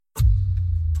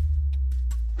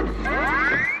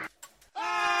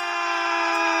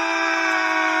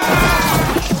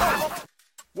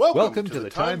Welcome to the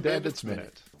Time Bandits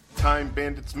Minute. Time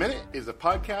Bandits Minute is a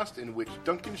podcast in which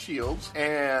Duncan Shields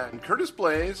and Curtis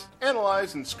Blaze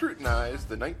analyze and scrutinize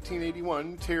the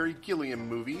 1981 Terry Gilliam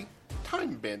movie,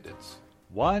 Time Bandits.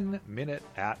 1 minute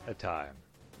at a time.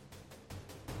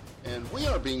 And we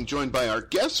are being joined by our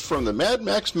guests from the Mad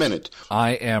Max Minute.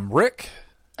 I am Rick.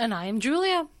 And I am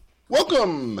Julia.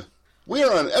 Welcome! We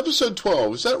are on episode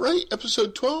 12. Is that right?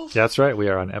 Episode 12? That's right. We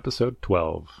are on episode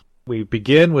 12. We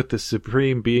begin with the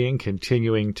Supreme Being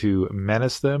continuing to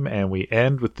menace them, and we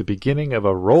end with the beginning of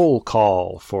a roll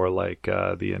call for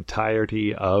the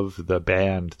entirety of the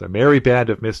band, the merry band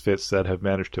of misfits that have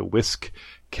managed to whisk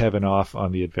Kevin off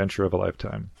on the adventure of a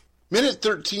lifetime. Minute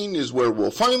 13 is where we'll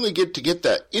finally get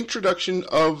that introduction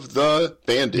of the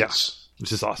bandits. Yeah,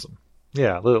 which is awesome.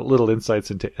 Yeah, little insights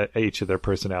into each of their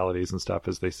personalities and stuff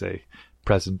as they say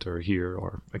present or here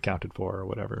or accounted for or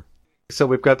whatever. So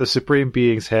we've got the Supreme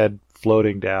Being's head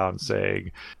floating down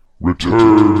saying,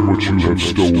 "Return what you have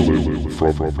stolen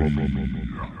from me.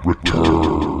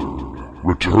 Return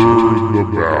the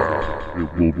map.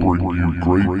 It will bring you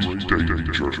great danger.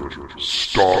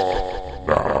 Stop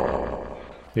now."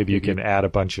 Maybe you can add a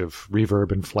bunch of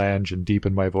reverb and flange and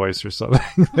deepen my voice or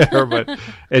something there, but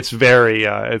it's very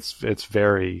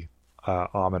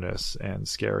ominous and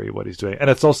scary what he's doing, and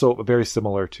it's also very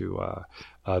similar to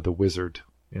the Wizard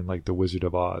in the Wizard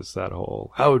of Oz. That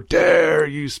whole "How dare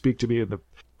you speak to me" in the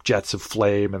jets of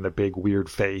flame and the big weird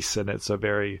face, and it's a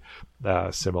very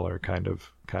similar kind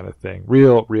of thing. A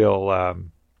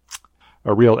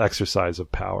real exercise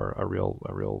of power, a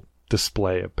real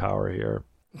display of power here.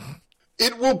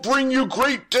 It will bring you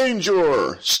great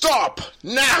danger. Stop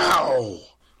now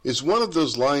is one of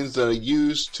those lines that I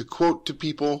use to quote to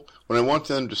people when I want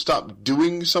them to stop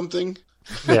doing something.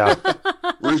 Yeah.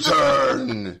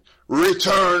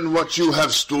 Return what you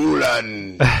have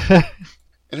stolen. And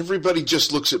everybody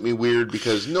just looks at me weird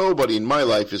because nobody in my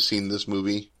life has seen this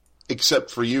movie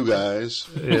except for you guys.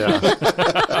 Yeah.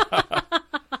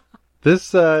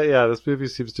 This movie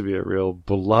seems to be a real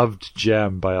beloved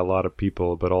gem by a lot of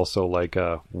people, but also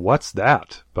what's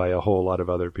that by a whole lot of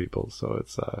other people. So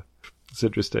it's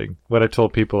interesting. When I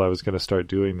told people I was going to start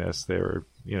doing this, they were,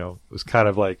 it was kind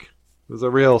of it was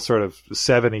a real sort of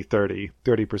 70-30.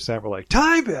 30% were like,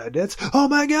 "Time Bandits! Oh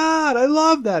my God, I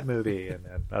love that movie." And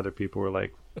then other people were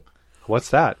like,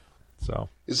 "What's that?" So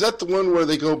is that the one where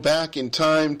they go back in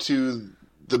time to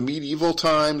the medieval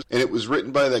times, and it was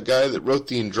written by that guy that wrote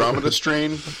the Andromeda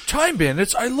Strain? Time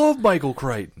Bandits, I love Michael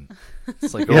Crichton.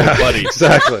 It's like, yeah, buddy.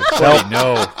 Exactly. Buddy,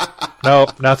 no,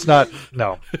 that's not,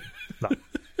 no.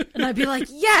 And I'd be like,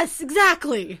 yes,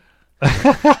 exactly.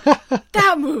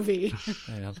 That movie.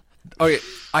 Okay,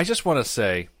 I just want to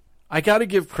say, I got to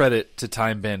give credit to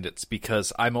Time Bandits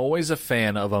because I'm always a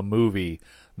fan of a movie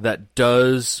that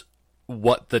does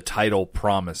what the title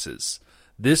promises.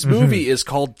 This movie is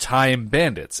called Time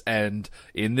Bandits, and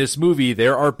in this movie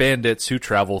there are bandits who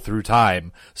travel through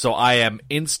time, so I am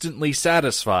instantly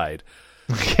satisfied.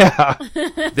 Yeah.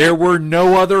 There were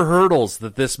no other hurdles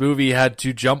that this movie had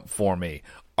to jump for me.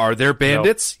 Are there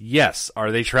bandits? Nope. Yes.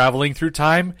 Are they traveling through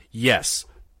time? Yes.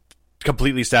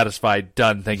 Completely satisfied.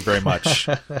 Done. Thank you very much.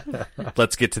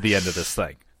 Let's get to the end of this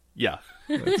thing. Yeah.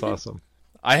 That's awesome.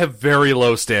 I have very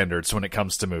low standards when it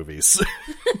comes to movies.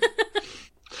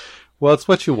 Well, it's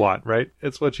what you want, right?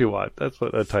 It's what you want. That's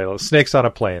what the title is. Snakes on a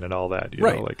Plane and all that. You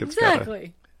right. know, it's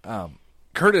exactly.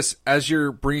 Curtis, as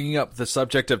you're bringing up the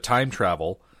subject of time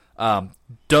travel,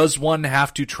 does one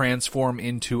have to transform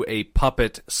into a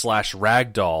puppet /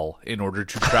 ragdoll in order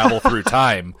to travel through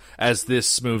time, as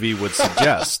this movie would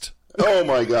suggest? Oh,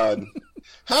 my God.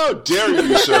 How dare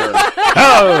you, sir?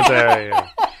 How dare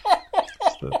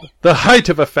you? The height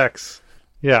of effects.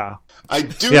 Yeah. I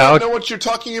do not know what you're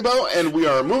talking about, and we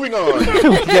are moving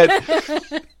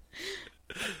on.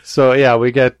 So,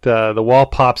 we get the wall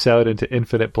pops out into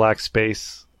infinite black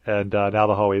space, and now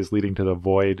the hallway is leading to the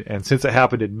void. And since it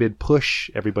happened in mid-push,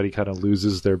 everybody kind of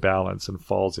loses their balance and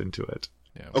falls into it.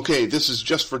 Yeah. Okay, this is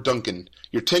just for Duncan.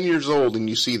 You're 10 years old and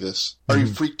you see this. Are you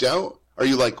freaked out? Are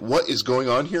you like, what is going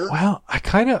on here? Well, I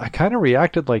kind of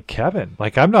reacted like Kevin.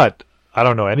 I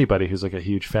don't know anybody who's a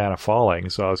huge fan of falling,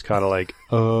 so I was kind of like,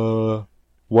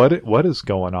 what is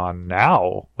going on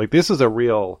now? This is a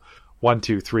real 1,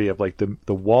 2, 3 of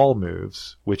the wall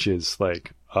moves, which is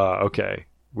okay,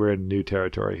 we're in new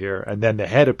territory here, and then the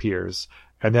head appears,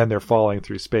 and then they're falling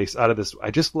through space out of this. I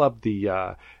just love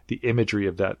the imagery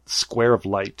of that square of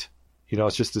light.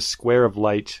 It's just a square of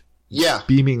light,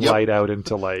 beaming light out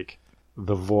into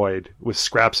the void with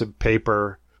scraps of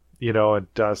paper,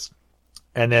 and dust.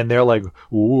 And then they're like,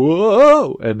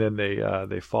 whoa! And then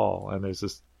they fall. And there's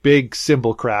this big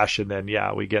cymbal crash, and then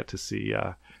we get to see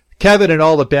Kevin and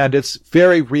all the bandits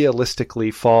very realistically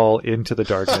fall into the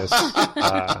darkness.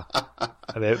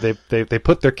 They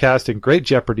put their cast in great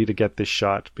jeopardy to get this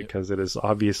shot because it is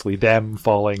obviously them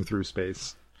falling through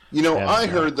space. I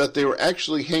heard that they were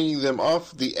actually hanging them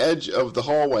off the edge of the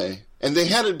hallway, and they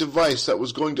had a device that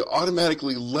was going to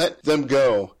automatically let them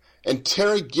go, and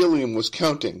Terry Gilliam was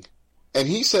counting. And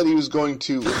he said he was going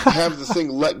to have the thing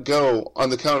let go on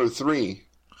the count of 3.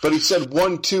 But he said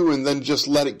 1, 2, and then just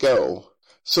let it go.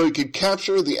 So he could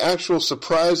capture the actual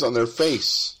surprise on their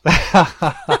face.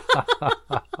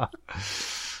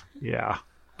 Yeah.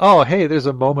 Oh, hey, there's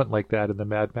a moment like that in the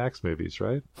Mad Max movies,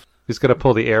 right? He's going to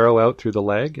pull the arrow out through the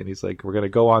leg, and he's like, we're going to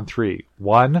go on 3.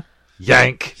 1,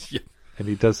 yank! Yeah. And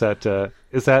he does that, I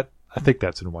think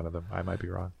that's in one of them. I might be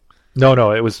wrong.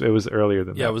 No, it was earlier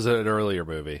than that. Yeah, it was an earlier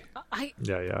movie.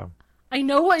 Yeah. I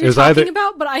know what you're talking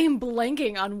about, but I am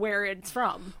blanking on where it's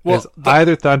from. Well, it's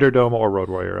either Thunderdome or Road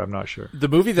Warrior. I'm not sure. The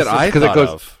movie that I thought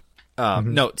of.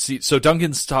 No, see, so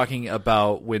Duncan's talking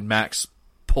about when Max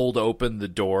pulled open the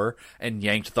door and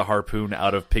yanked the harpoon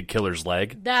out of Pig Killer's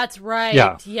leg. That's right.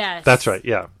 Yeah. Yes. That's right.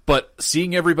 Yeah. But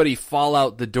seeing everybody fall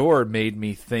out the door made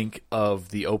me think of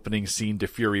the opening scene to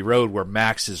Fury Road where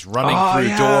Max is running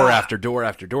through door after door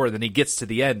after door. Then he gets to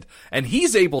the end and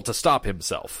he's able to stop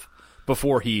himself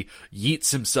before he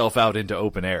yeets himself out into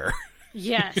open air.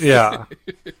 Yes. Yeah.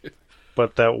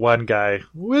 But that one guy,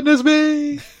 witness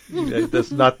me!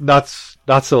 That's not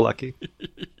so lucky.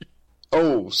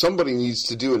 Oh, somebody needs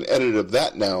to do an edit of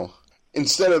that now.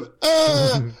 Instead of,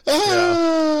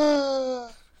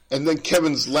 and then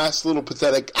Kevin's last little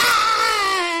pathetic,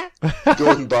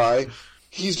 going by,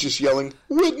 he's just yelling,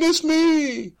 witness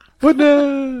me!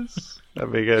 Witness!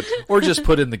 That'd be good. Or just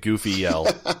put in the goofy yell.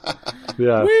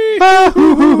 Yeah.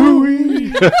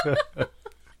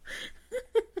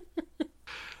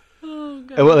 Oh,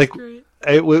 God, Well, that's like, great.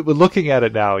 we're looking at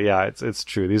it now, it's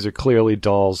true. These are clearly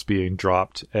dolls being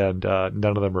dropped, and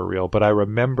none of them are real. But I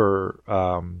remember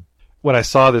when I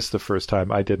saw this the first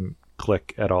time, I didn't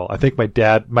click at all. I think my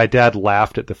dad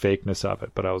laughed at the fakeness of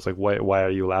it, but I was like, why are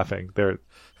you laughing?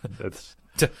 It's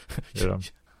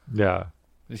yeah.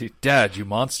 Dad, you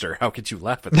monster! How could you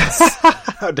laugh at this?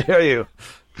 How dare you?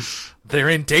 They're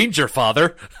in danger,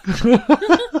 Father.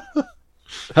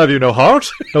 Have you no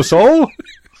heart, no soul?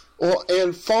 Well,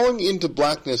 and falling into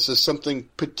blackness is something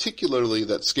particularly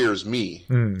that scares me.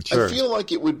 Sure. I feel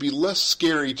like it would be less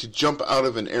scary to jump out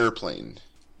of an airplane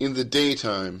in the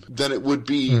daytime than it would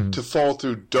be to fall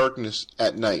through darkness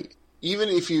at night. Even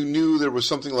if you knew there was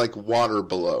something like water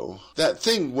below. That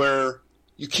thing where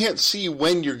you can't see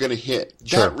when you're going to hit.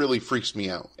 Sure. That really freaks me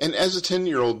out. And as a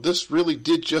 10-year-old, this really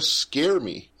did just scare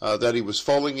me, that he was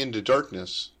falling into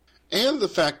darkness. And the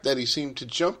fact that he seemed to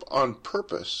jump on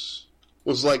purpose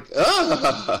was like,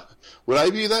 would I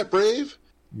be that brave?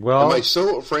 Well, am I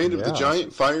so afraid of the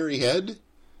giant fiery head?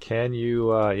 Can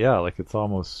you, like it's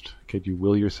almost, could you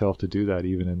will yourself to do that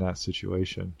even in that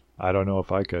situation? I don't know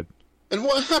if I could. And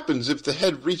what happens if the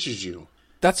head reaches you?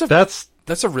 That's a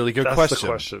really good question. The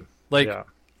question. Like,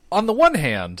 on the one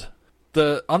hand,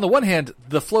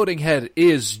 the floating head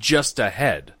is just a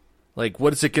head. Like,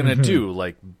 what is it going to do?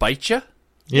 Like, bite you?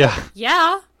 Yeah.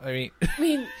 Yeah. I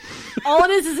mean, all it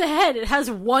is a head. It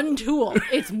has one tool.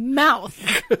 Its mouth.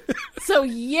 So,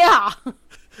 yeah.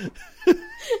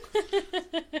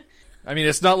 I mean,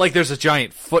 it's not like there's a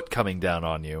giant foot coming down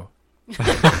on you.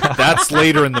 That's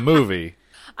later in the movie.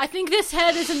 I think this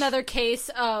head is another case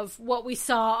of what we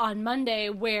saw on Monday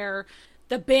where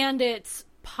the bandits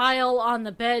pile on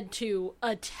the bed to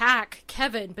attack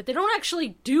Kevin, but they don't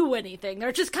actually do anything.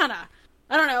 They're just kind of,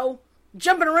 I don't know,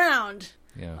 jumping around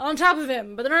on top of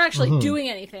him, but they're not actually doing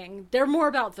anything. They're more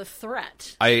about the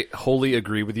threat. I wholly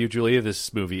agree with you, Julia.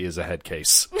 This movie is a head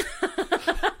case.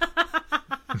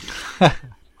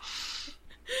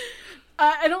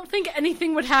 I don't think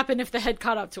anything would happen if the head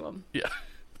caught up to him. Yeah.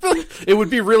 It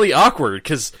would be really awkward,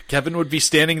 because Kevin would be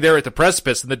standing there at the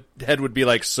precipice, and the head would be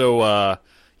like, so,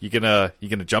 you gonna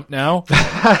jump now?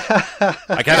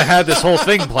 I kind of had this whole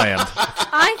thing planned.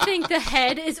 I think the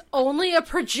head is only a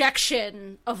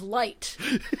projection of light.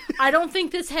 I don't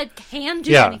think this head can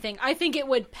do anything. I think it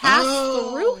would pass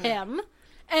through him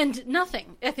and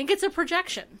nothing. I think it's a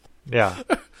projection. Yeah.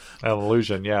 An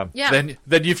illusion, yeah.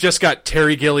 Then you've just got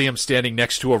Terry Gilliam standing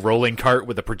next to a rolling cart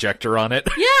with a projector on it.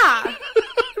 Yeah.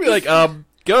 Be like,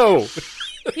 go.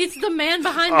 He's the man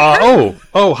behind the curtain.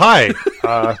 Oh, hi.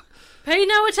 Pay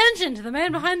no attention to the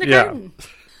man behind the curtain.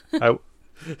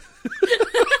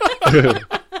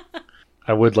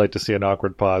 I would like to see an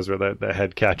awkward pause where the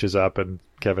head catches up and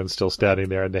Kevin's still standing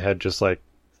there and the head just like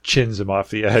chins him off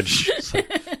the edge. It's like,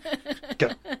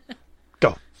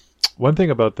 go. One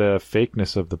thing about the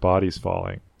fakeness of the bodies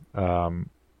falling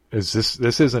is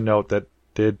this is a note that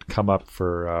did come up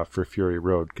for Fury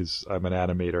Road, because I'm an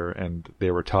animator, and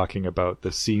they were talking about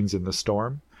the scenes in the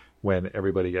storm when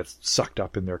everybody gets sucked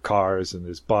up in their cars and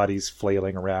there's bodies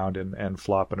flailing around and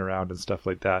flopping around and stuff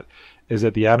like that, is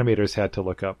that the animators had to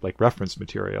look up like reference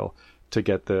material to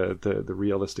get the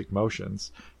realistic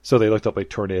motions. So they looked up like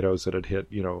tornadoes that had hit,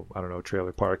 I don't know,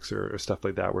 trailer parks or stuff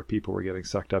like that, where people were getting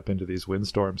sucked up into these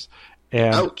windstorms.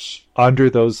 And Ouch. Under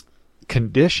those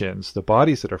conditions, the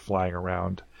bodies that are flying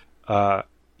around,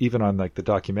 even on like the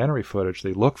documentary footage,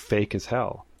 they look fake as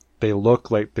hell. They look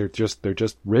like they're just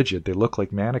rigid. They look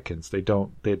like mannequins.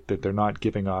 They're not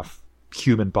giving off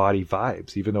human body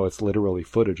vibes, even though it's literally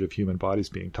footage of human bodies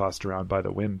being tossed around by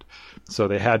the wind. So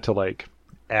they had to like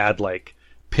add like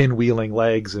pinwheeling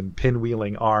legs and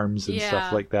pinwheeling arms and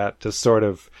stuff like that to sort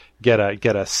of get a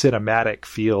cinematic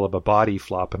feel of a body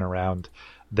flopping around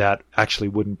that actually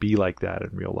wouldn't be like that in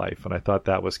real life. And I thought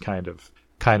that was kind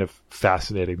of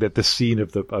fascinating, that the scene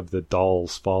of the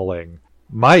dolls falling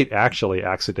might actually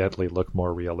accidentally look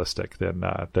more realistic than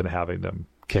having them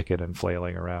kicking and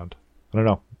flailing around. I don't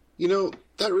know.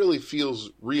 That really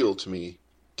feels real to me.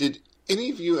 Did any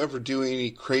of you ever do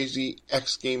any crazy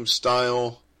X Games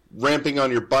style ramping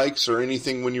on your bikes or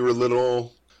anything when you were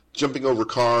little, jumping over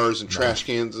cars and trash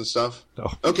cans and stuff?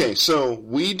 No. Okay, so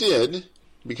we did,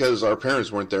 because our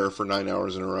parents weren't there for 9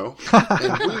 hours in a row,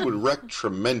 and we would wreck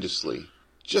tremendously,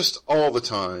 just all the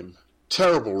time.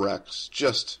 Terrible wrecks,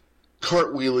 just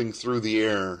cartwheeling through the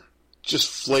air, just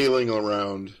flailing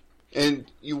around, and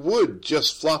you would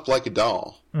just flop like a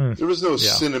doll. There was no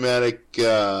cinematic,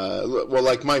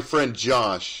 like my friend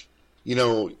Josh,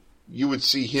 you would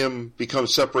see him become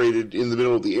separated in the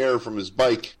middle of the air from his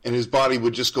bike, and his body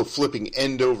would just go flipping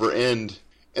end over end,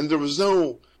 and there was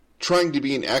no trying to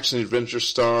be an action-adventure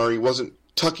star. He wasn't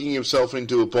tucking himself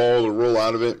into a ball to roll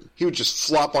out of it. He would just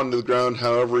flop onto the ground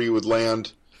however he would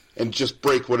land, and just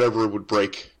break whatever would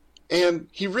break. And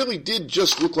he really did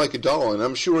just look like a doll, and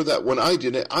I'm sure that when I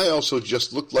did it, I also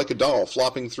just looked like a doll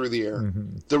flopping through the air.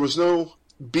 Mm-hmm. There was no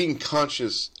being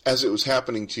conscious as it was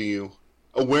happening to you,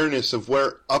 awareness of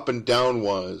where up and down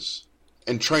was,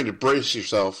 and trying to brace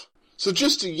yourself. So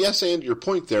just to yes-and your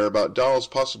point there about dolls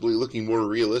possibly looking more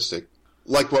realistic,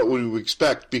 like what we would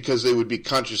expect, because they would be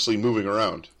consciously moving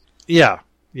around. Yeah,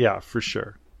 for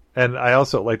sure. And I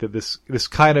also like that this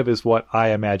kind of is what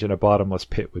I imagine a bottomless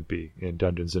pit would be in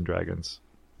Dungeons and Dragons.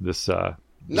 This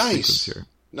sequence here.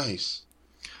 Nice.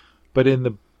 But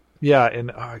do we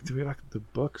like the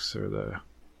books or the?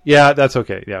 Yeah, that's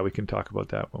okay. Yeah, we can talk about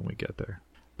that when we get there.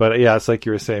 But yeah, it's like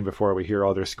you were saying before. We hear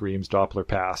all their screams. Doppler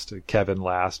passed. Kevin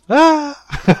last. Ah!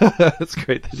 It's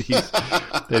great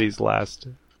that he's last.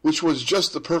 Which was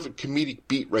just the perfect comedic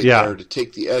beat there to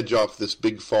take the edge off this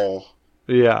big fall.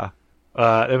 Yeah.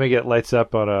 Then we get lights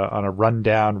up on a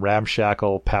rundown,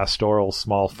 ramshackle, pastoral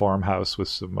small farmhouse with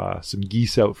some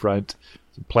geese out front,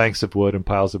 some planks of wood and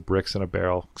piles of bricks in a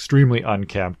barrel. Extremely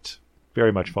unkempt,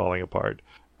 very much falling apart.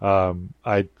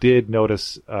 I did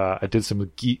notice, I did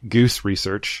some goose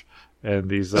research, and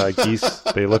these geese,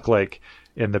 they look like,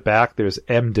 in the back there's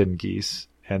Emden geese,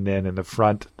 and then in the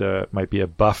front there might be a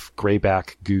buff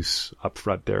grayback goose up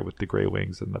front there with the gray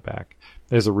wings in the back.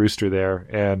 There's a rooster there,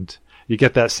 and you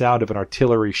get that sound of an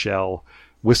artillery shell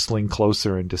whistling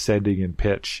closer and descending in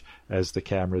pitch as the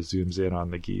camera zooms in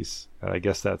on the geese. And I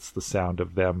guess that's the sound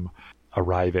of them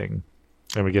arriving.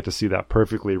 And we get to see that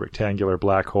perfectly rectangular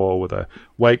black hole with a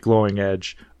white glowing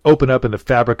edge open up in the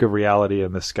fabric of reality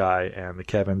in the sky, and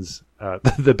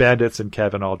the bandits and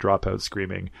Kevin all drop out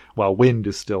screaming while wind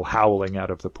is still howling out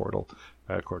of the portal,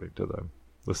 according to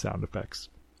the sound effects.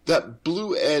 That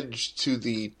blue edge to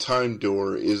the time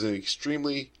door is an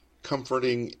extremely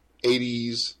comforting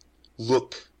 80s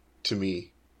look to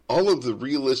me. All of the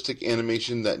realistic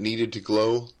animation that needed to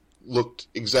glow looked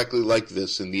exactly like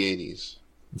this in the 80s.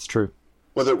 It's true.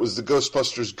 Whether it was the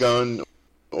Ghostbusters gun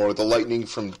or the lightning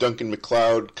from Duncan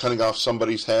MacLeod cutting off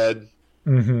somebody's head.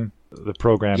 Mm-hmm. The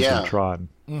program from Tron,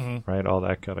 right? All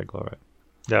that kind of glow. Right?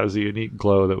 That was a unique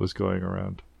glow that was going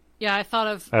around. Yeah, I thought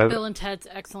of Bill and Ted's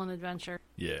Excellent Adventure.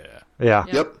 Yeah.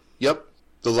 Yep.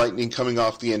 The lightning coming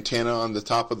off the antenna on the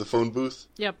top of the phone booth.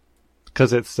 Yep.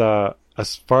 Because it's,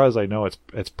 as far as I know,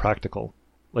 it's practical.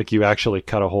 Like you actually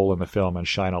cut a hole in the film and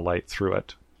shine a light through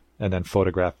it, and then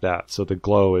photograph that. So the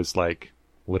glow is like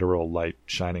literal light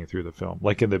shining through the film.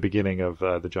 Like in the beginning of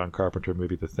the John Carpenter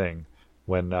movie, The Thing,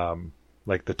 when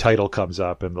like the title comes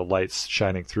up and the light's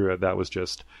shining through it, that was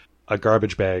just a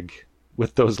garbage bag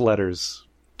with those letters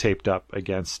taped up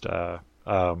against a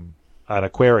an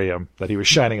aquarium that he was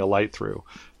shining a light through.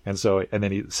 And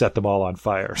then he set them all on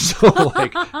fire. So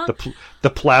like the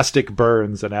plastic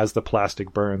burns, and as the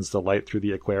plastic burns, the light through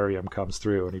the aquarium comes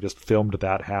through, and he just filmed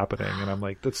that happening. And I'm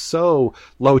like, that's so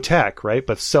low tech, right?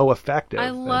 But so effective.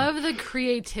 I love the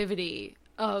creativity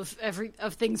of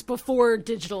things before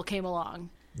digital came along.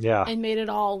 Yeah. And made it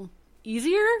all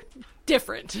easier,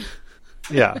 different.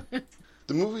 Yeah.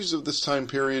 The movies of this time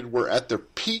period were at their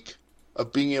peak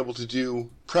of being able to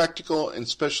do practical and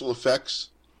special effects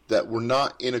that were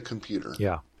not in a computer.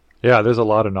 Yeah. Yeah, there's a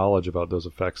lot of knowledge about those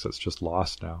effects that's just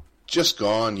lost now. Just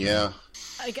gone, yeah.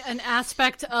 Like an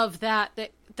aspect of that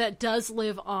does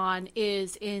live on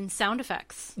is in sound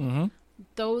effects. Mm-hmm.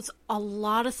 A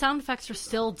lot of sound effects are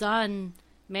still done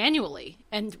manually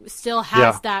and still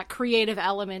has that creative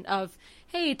element of,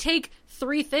 hey, take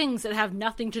 3 things that have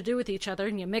nothing to do with each other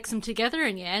and you mix them together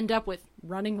and you end up with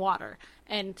running water.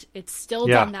 And it's still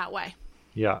done that way.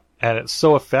 Yeah, and it's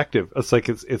so effective. It's like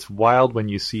it's wild when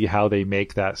you see how they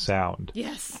make that sound.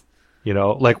 Yes. You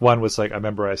know, like one was like, I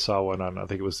remember I saw one on, I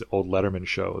think it was the old Letterman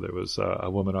show. There was a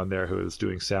woman on there who was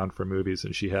doing sound for movies,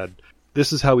 and she had,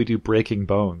 this is how we do breaking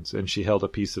bones. And she held a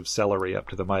piece of celery up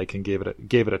to the mic and gave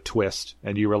it a twist.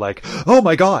 And you were like, oh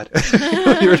my God.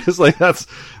 You were just like,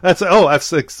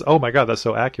 oh my God, that's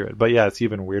so accurate. But yeah, it's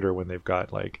even weirder when they've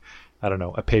got like, I don't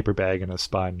know, a paper bag and a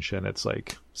sponge, and it's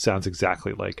like, sounds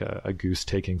exactly like a goose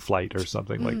taking flight or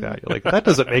something like that. You're like, that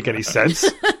doesn't make any sense.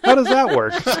 How does that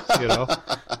work? You know?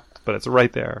 But it's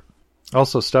right there.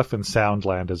 Also, stuff in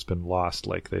Soundland has been lost.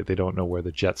 Like, they don't know where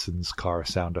the Jetsons car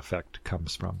sound effect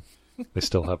comes from. They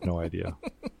still have no idea.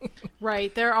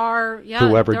 Right. There are,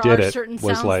 whoever did it certain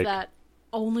was sounds like, that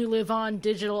only live on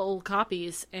digital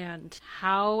copies, and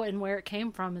how and where it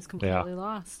came from is completely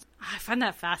lost. I find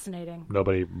that fascinating.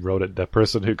 Nobody wrote it. The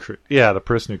person who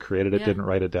created it didn't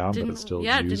write it down, but it's still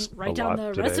used didn't write a down lot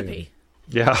the today. recipe.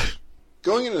 Yeah.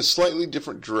 Going in a slightly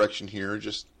different direction here,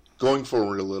 just going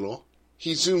forward a little,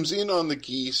 he zooms in on the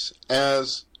geese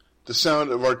as the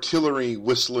sound of artillery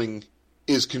whistling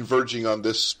is converging on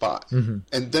this spot. Mm-hmm.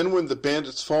 And then when the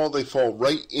bandits fall, they fall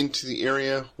right into the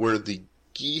area where the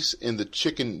geese and the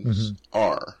chickens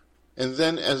are. And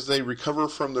then as they recover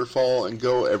from their fall and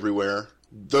go everywhere,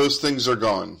 those things are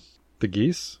gone. The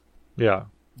geese? Yeah.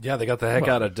 Yeah, they got the heck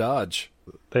out of Dodge.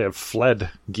 They have fled.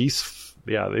 Geese,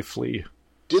 they flee.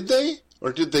 Did they?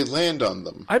 Or did they land on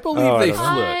them? I believe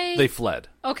they fled.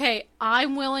 Okay,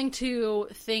 I'm willing to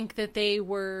think that they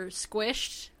were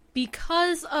squished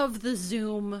because of the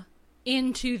zoom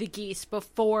into the geese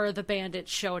before the bandits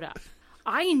showed up.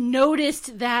 I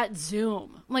noticed that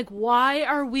zoom. Like, why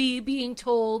are we being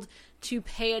told to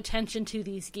pay attention to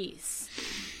these geese?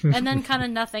 And then kind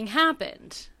of nothing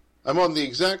happened. I'm on the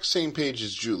exact same page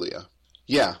as Julia.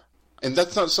 Yeah, and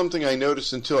that's not something I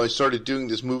noticed until I started doing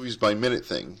this movies by minute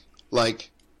thing.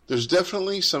 Like, there's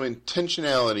definitely some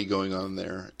intentionality going on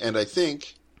there, and I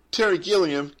think Terry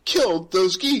Gilliam killed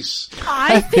those geese.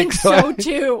 I think so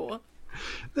too.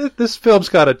 This film's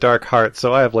got a dark heart,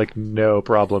 so I have like no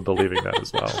problem believing that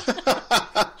as well.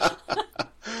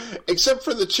 Except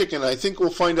for the chicken. I think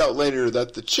we'll find out later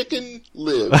that the chicken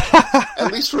lived,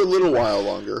 at least for a little while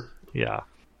longer. Yeah.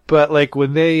 But like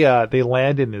when they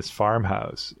land in this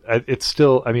farmhouse, it's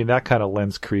still, I mean, that kind of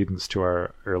lends credence to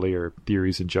our earlier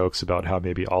theories and jokes about how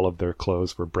maybe all of their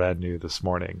clothes were brand new this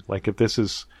morning. Like if this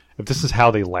is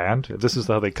how they land, if this is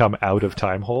how they come out of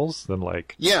time holes, then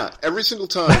like, yeah, every single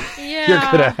time you're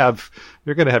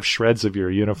gonna have shreds of your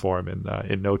uniform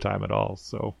in no time at all.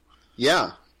 So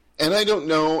yeah, and I don't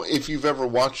know if you've ever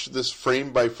watched this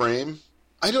frame by frame.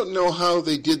 I don't know how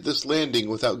they did this landing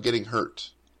without getting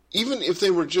hurt. Even if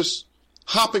they were just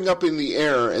hopping up in the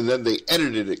air and then they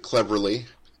edited it cleverly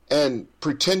and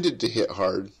pretended to hit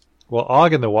hard. Well,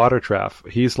 Og in the water trap,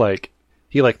 he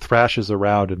thrashes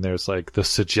around and there's like the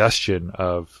suggestion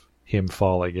of him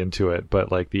falling into it, but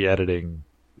like the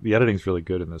editing's really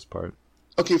good in this part.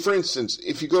 Okay, for instance,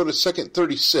 if you go to second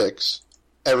 36,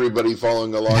 everybody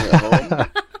following along at home,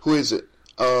 who is it?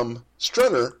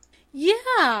 Strutter.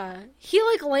 Yeah, he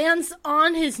like lands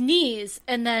on his knees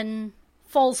and then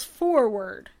falls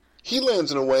forward. He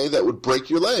lands in a way that would break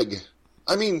your leg.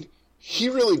 I mean, he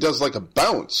really does like a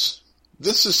bounce.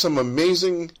 This is some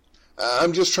amazing...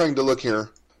 I'm just trying to look here.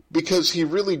 Because he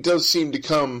really does seem to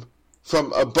come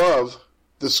from above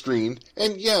the screen.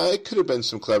 And yeah, it could have been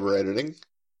some clever editing.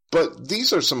 But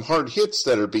these are some hard hits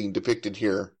that are being depicted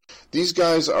here. These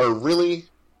guys are really...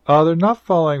 they're not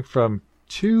falling from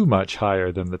too much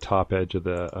higher than the top edge of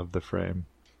the frame.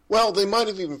 Well, they might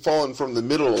have even fallen from the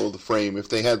middle of the frame if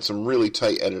they had some really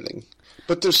tight editing.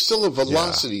 But there's still a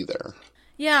velocity there.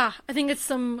 Yeah, I think it's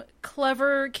some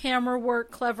clever camera work,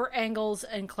 clever angles,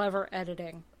 and clever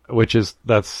editing.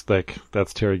 That's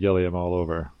Terry Gilliam all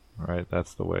over, right?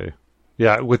 That's the way.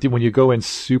 Yeah, when you go in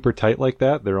super tight like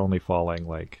that, they're only falling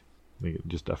like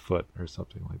just a foot or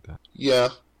something like that. Yeah.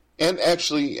 And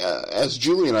actually, as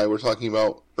Julie and I were talking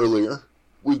about earlier,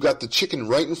 we've got the chicken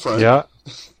right in front. Yeah.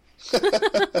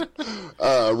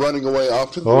 Running away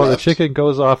off to the left. left. The chicken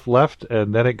goes off left,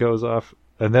 and then it goes off,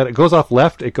 and then it goes off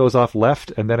left, it goes off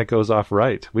left, and then it goes off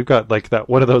right. We've got like that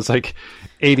one of those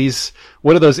 80s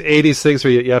things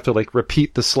where you have to like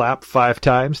repeat the slap 5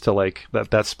 times to like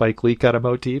that Spike Lee kind of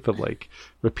motif of like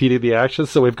repeating the action.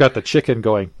 So we've got the chicken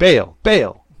going, bail,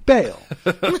 bail, bail.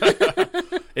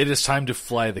 It is time to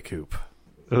fly the coop.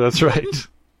 That's right.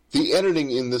 The editing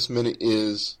in this minute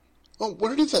is,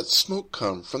 where did that smoke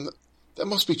come from? That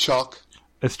must be chalk.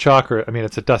 It's chalk, or I mean,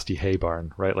 it's a dusty hay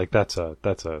barn, right? Like that's a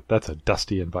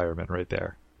dusty environment right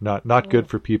there. Not good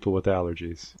for people with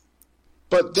allergies.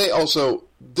 But they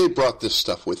brought this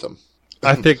stuff with them.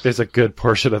 I think there's a good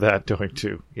portion of that doing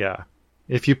too. Yeah.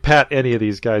 If you pat any of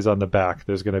these guys on the back,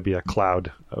 there's going to be a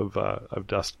cloud of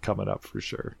dust coming up for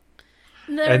sure.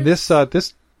 And this.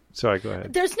 Sorry, go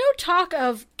ahead. There's no talk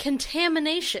of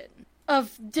contamination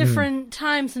of different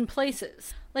times and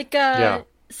places. Like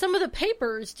some of the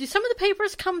papers. Do some of the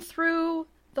papers come through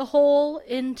the hole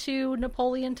into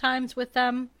Napoleon times with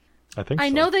them? I think so. I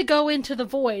know they go into the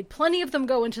void. Plenty of them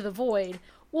go into the void.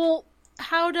 Well,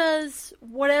 how does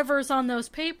whatever's on those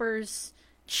papers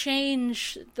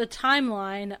change the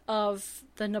timeline of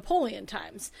the Napoleon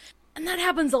times? And that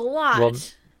happens a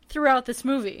lot throughout this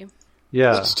movie.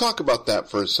 Yeah. Let's talk about that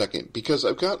for a second, because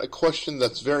I've got a question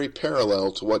that's very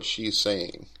parallel to what she's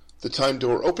saying. The time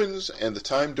door opens and the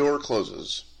time door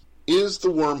closes. Is the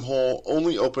wormhole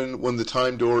only open when the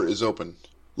time door is open?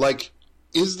 Like,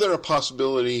 is there a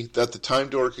possibility that the time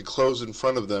door could close in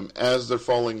front of them as they're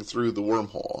falling through the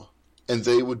wormhole, and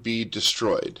they would be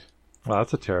destroyed? Well,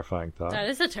 that's a terrifying thought. That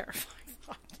is a terrifying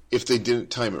thought. If they didn't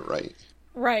time it right.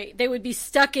 Right. They would be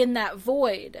stuck in that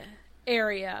void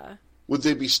area. Would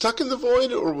they be stuck in the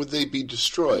void, or would they be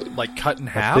destroyed? Like cut in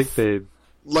half? I think they...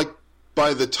 Like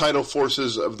by the tidal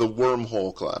forces of the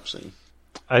wormhole collapsing.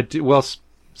 I do. Well,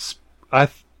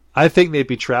 I think they'd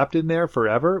be trapped in there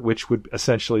forever, which would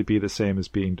essentially be the same as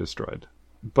being destroyed.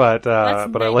 But I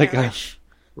like...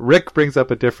 Rick brings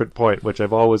up a different point, which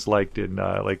I've always liked in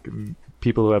like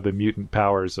people who have the mutant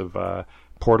powers of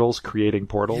portals, creating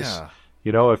portals. Yeah.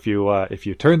 You know, if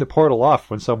you turn the portal off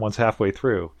when someone's halfway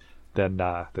through, then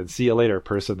see you later,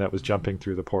 person that was jumping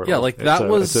through the portal. Yeah, like that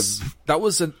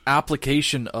was an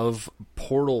application of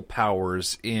portal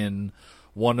powers in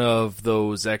one of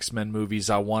those X-Men movies.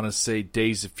 I want to say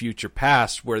Days of Future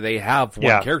Past, where they have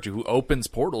one character who opens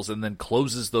portals and then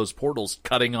closes those portals,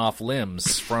 cutting off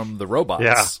limbs from the robots.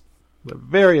 Yeah,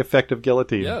 very effective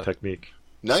guillotine technique.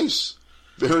 Nice,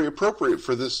 very appropriate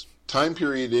for this time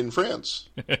period in France.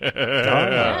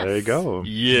 There you go.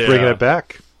 Yeah, bringing it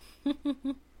back.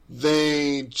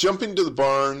 They jump into the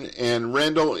barn, and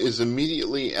Randall is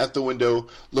immediately at the window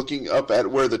looking up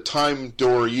at where the time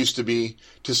door used to be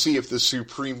to see if the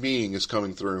Supreme Being is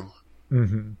coming through.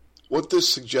 Mm-hmm. What this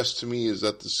suggests to me is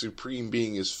that the Supreme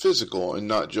Being is physical and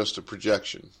not just a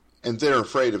projection, and they're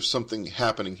afraid of something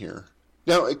happening here.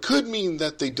 Now, it could mean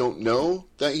that they don't know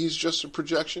that he's just a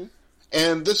projection,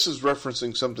 and this is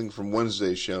referencing something from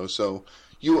Wednesday's show, so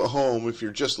you at home, if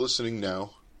you're just listening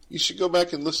now, you should go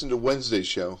back and listen to Wednesday's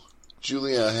show.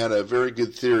 Julia had a very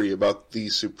good theory about the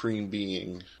Supreme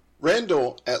Being.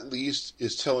 Randall, at least,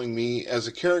 is telling me as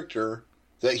a character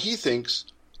that he thinks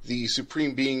the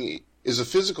Supreme Being is a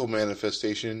physical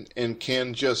manifestation and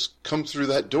can just come through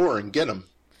that door and get him.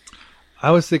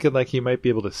 I was thinking like he might be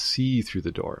able to see through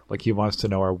the door. Like he wants to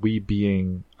know, are we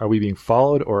being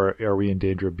followed, or are we in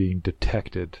danger of being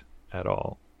detected at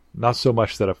all? Not so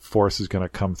much that a force is going to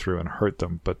come through and hurt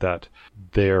them, but that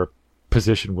their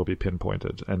position will be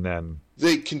pinpointed, and then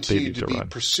they continue to be run.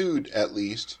 Pursued, at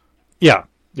least. Yeah,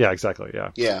 exactly,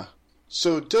 yeah. Yeah.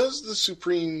 So does the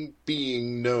Supreme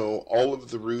Being know all of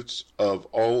the routes of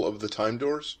all of the time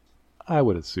doors? I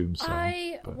would assume so.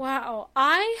 Wow.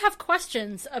 I have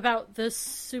questions about the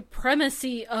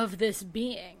supremacy of this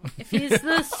being. If he's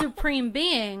the Supreme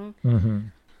Being... Mm-hmm.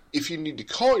 If you need to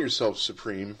call yourself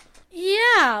Supreme...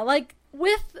 Yeah, like,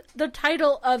 with the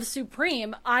title of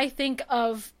Supreme, I think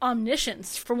of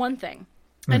omniscience, for one thing,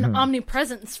 and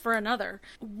omnipresence for another.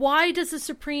 Why does the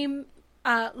Supreme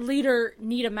leader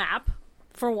need a map,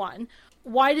 for one?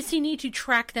 Why does he need to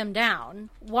track them down?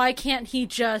 Why can't he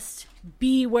just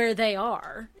be where they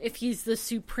are, if he's the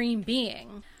Supreme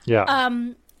Being? Yeah.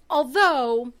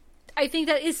 Although, I think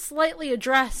that is slightly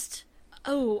addressed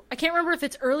I can't remember if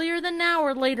it's earlier than now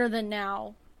or later than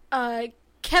now.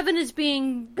 Kevin is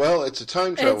being... Well, it's a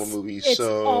time travel movie, it's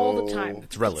so... all the time.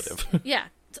 It's relative. Yeah,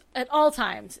 it's at all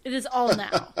times. It is all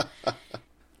now.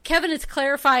 Kevin is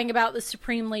clarifying about the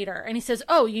Supreme Leader, and he says,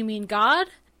 "Oh, you mean God?"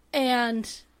 And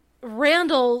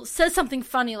Randall says something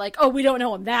funny like, "Oh, we don't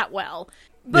know him that well."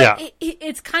 But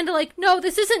it's kind of like, no,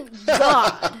 this isn't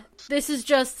God. This is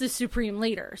just the Supreme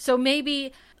Leader. So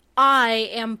maybe I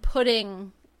am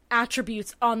putting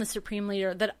attributes on the Supreme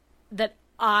Leader that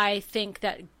I think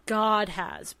that God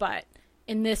has, but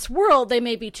in this world, they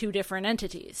may be two different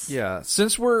entities. Yeah,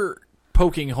 since we're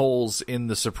poking holes in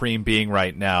the Supreme Being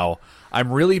right now,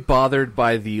 I'm really bothered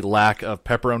by the lack of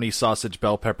pepperoni, sausage,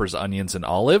 bell peppers, onions, and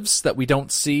olives that we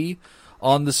don't see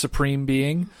on the Supreme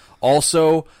Being.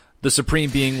 Also, the Supreme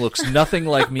Being looks nothing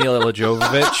like Mila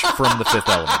Jovovich from The Fifth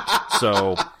Element.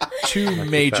 So, two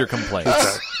major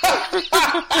complaints.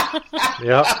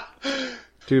 Yep.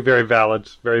 Two very valid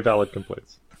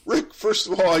complaints. Rick, first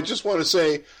of all, I just want to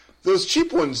say, those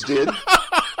cheap ones did.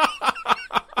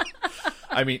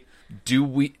 I mean, do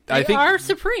we... They are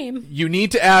Supreme. You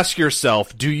need to ask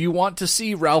yourself, do you want to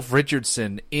see Ralph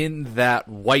Richardson in that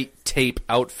white tape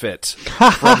outfit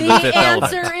from The Fifth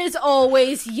Element? The answer is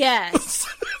always yes.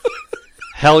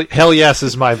 Hell yes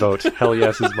is my vote. Hell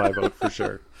yes is my vote for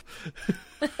sure.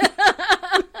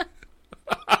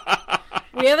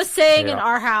 We have a saying in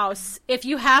our house, if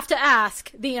you have to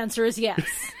ask, the answer is yes.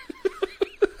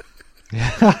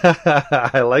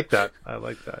 I like that.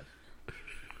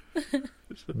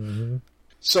 Mm-hmm.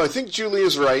 So I think Julie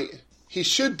is right. He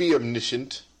should be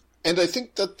omniscient. And I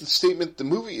think that the statement the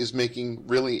movie is making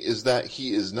really is that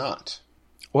he is not.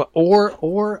 Well,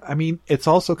 or I mean, it's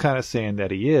also kind of saying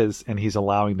that he is, and he's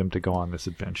allowing them to go on this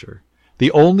adventure.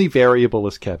 The only variable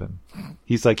is Kevin.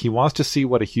 He's like, he wants to see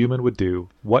what a human would do,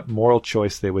 what moral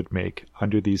choice they would make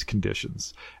under these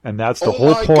conditions. And that's the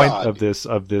whole point of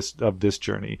this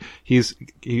journey.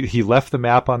 He left the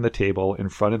map on the table in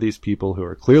front of these people who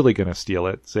are clearly going to steal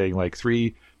it, saying like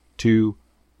 3, 2,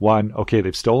 1. Okay,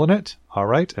 they've stolen it. All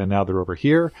right. And now they're over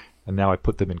here. And now I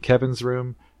put them in Kevin's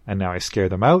room. And now I scare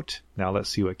them out. Now let's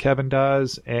see what Kevin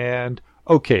does. And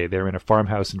okay, they're in a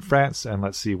farmhouse in France, and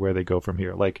let's see where they go from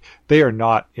here. Like, they are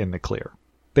not in the clear.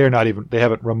 They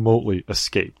haven't remotely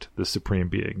escaped the Supreme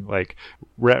Being. Like,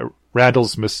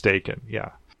 Randall's mistaken,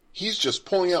 yeah. He's just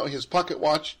pulling out his pocket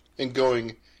watch and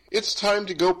going, it's time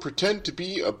to go pretend to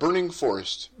be a burning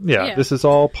forest. Yeah, this is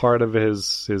all part of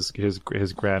his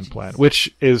grand plan,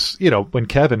 which is, when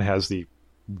Kevin has the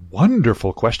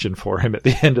wonderful question for him at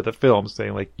the end of the film,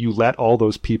 saying, like, you let all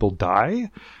those people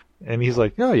die? And he's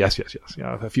like, oh, yes.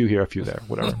 Yeah, a few here, a few there,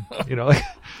 whatever.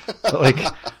 like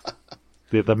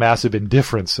the massive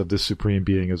indifference of this Supreme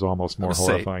Being is almost more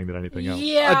horrifying than anything else.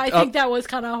 Yeah, I think that was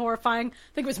kind of horrifying.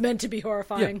 I think it was meant to be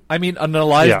horrifying. Yeah. I mean, an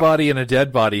alive body and a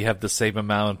dead body have the same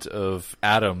amount of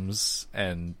atoms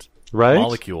and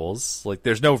molecules. Like,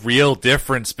 there's no real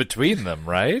difference between them,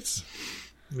 right?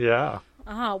 Yeah.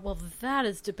 Ah, well, that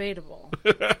is debatable.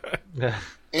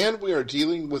 And we are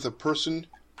dealing with a person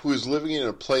who is living in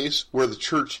a place where the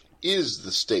church is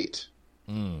the state.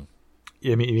 You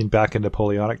mean back in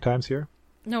Napoleonic times here?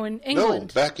 No, in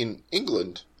England. No, back in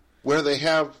England, where they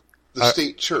have the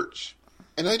state church.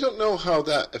 And I don't know how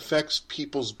that affects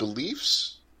people's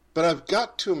beliefs, but I've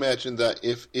got to imagine that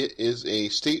if it is a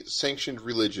state-sanctioned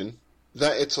religion,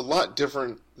 that it's a lot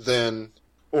different than,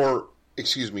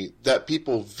 that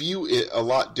people view it a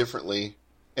lot differently,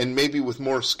 and maybe with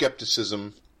more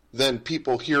skepticism than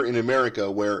people here in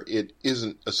America, where it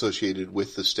isn't associated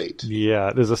with the state.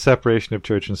 Yeah, there's a separation of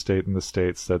church and state in the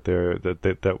States that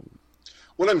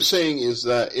What I'm saying is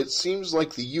that it seems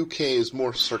like the UK is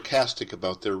more sarcastic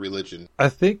about their religion. I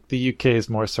think the UK is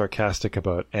more sarcastic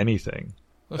about anything,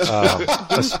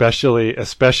 especially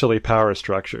power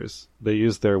structures. They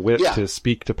use their wit to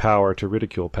speak to power, to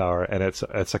ridicule power, and it's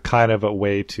a kind of a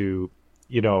way to,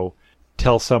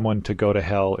 tell someone to go to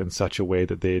hell in such a way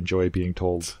that they enjoy being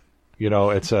told.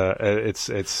 I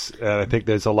think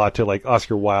there's a lot to, like,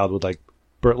 Oscar Wilde would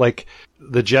like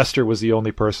the jester was the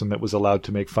only person that was allowed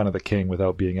to make fun of the king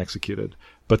without being executed,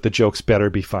 but the jokes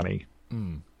better be funny.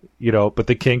 But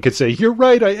the king could say, you're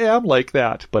right, I am like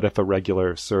that. But if a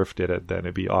regular serf did it, then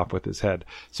it'd be off with his head.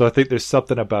 So I think there's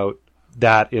something about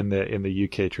that in the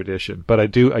UK tradition. But I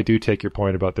do take your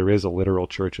point about there is a literal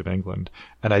Church of England,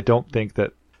 and I don't think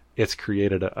that it's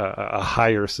created a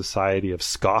higher society of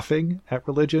scoffing at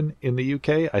religion in the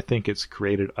UK. I think it's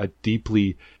created a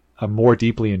more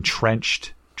deeply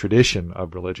entrenched tradition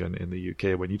of religion in the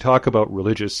UK. When you talk about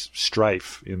religious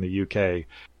strife in the UK,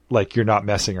 like, you're not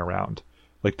messing around.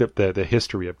 like the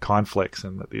history of conflicts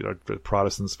and the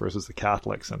Protestants versus the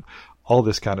Catholics and all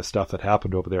this kind of stuff that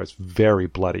happened over there. It's very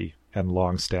bloody and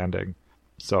long standing.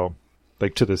 So,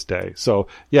 like, to this day. So,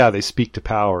 yeah, they speak to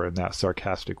power in that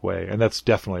sarcastic way. And that's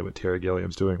definitely what Terry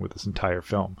Gilliam's doing with this entire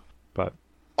film. But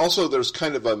also, there's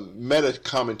kind of a meta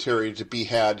commentary to be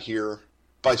had here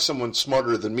by someone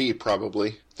smarter than me,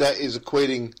 probably, that is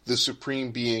equating the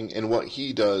Supreme Being and what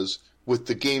he does with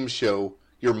the game show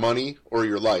Your Money or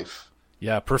Your Life.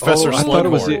 Yeah, Professor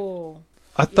Slughorn.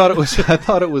 I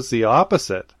thought it was the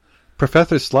opposite.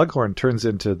 Professor Slughorn turns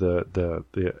into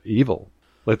the evil.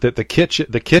 Like the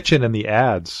kitchen and the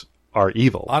ads are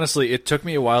evil. Honestly, it took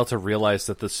me a while to realize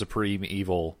that the Supreme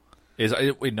Evil is.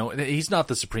 Wait, no, he's not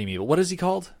the Supreme Evil. What is he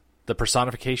called? The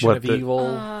personification of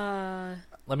evil.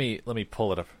 Let me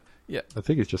pull it up. Yeah, I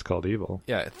think he's just called evil.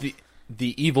 Yeah,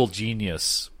 the evil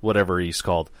genius, whatever he's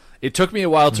called. It took me a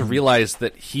while to realize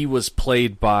that he was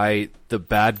played by the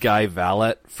bad guy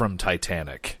Valet from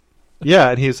Titanic. Yeah,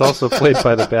 and he's also played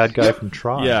by the bad guy from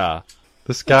Tron. Yeah.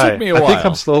 This guy. It took me a while. I think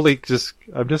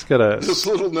I'm just gonna... This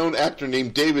little known actor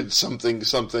named David something.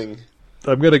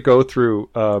 I'm gonna go through,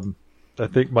 I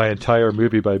think, my entire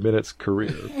movie by minutes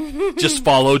career. Just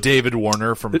follow David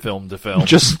Warner from film to film.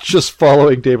 Just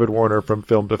following David Warner from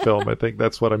film to film. I think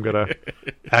that's what I'm gonna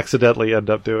accidentally end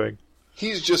up doing.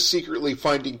 He's just secretly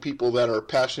finding people that are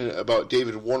passionate about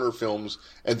David Warner films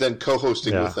and then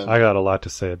co-hosting with them. I got a lot to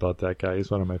say about that guy.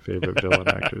 He's one of my favorite villain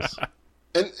actors.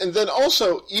 And then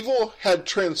also, Evil had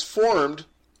transformed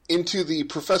into the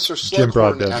Professor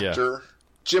Slughorn actor,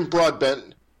 Jim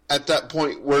Broadbent, at that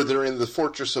point where they're in the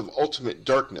Fortress of Ultimate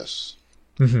Darkness.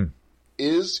 Mm-hmm.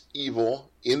 Is Evil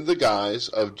in the guise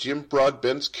of Jim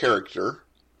Broadbent's character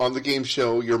on the game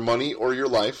show Your Money or Your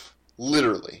Life?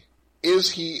 Literally.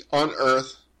 Is he on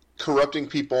Earth corrupting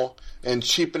people and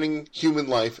cheapening human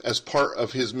life as part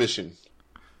of his mission?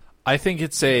 I think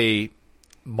it's a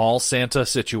mall Santa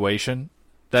situation,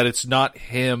 that it's not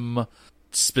him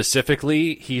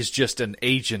specifically, he's just an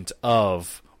agent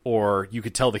of, or you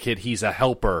could tell the kid he's a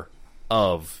helper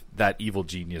of that evil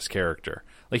genius character.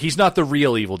 Like, he's not the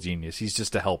real evil genius, he's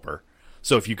just a helper.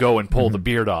 So if you go and pull the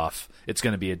beard off, it's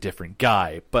going to be a different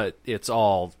guy, but it's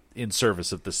all in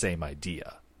service of the same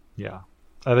idea. Yeah.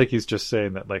 I think he's just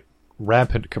saying that, like,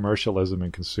 rampant commercialism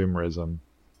and consumerism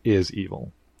is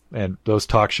evil. And those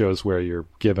talk shows where you're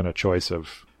given a choice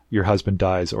of your husband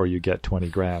dies or you get 20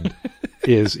 grand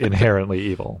is inherently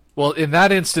evil. Well, in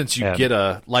that instance, you get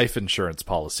a life insurance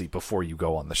policy before you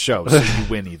go on the show, so you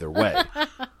win either way.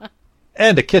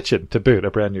 And a kitchen to boot,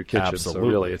 a brand new kitchen. Absolutely. So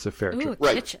really, it's a fair trade.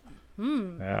 Right.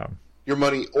 Kitchen. Yeah. Your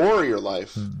Money or Your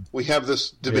Life. We have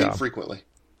this debate frequently.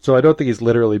 So I don't think he's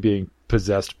literally being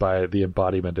possessed by the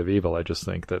embodiment of evil. I just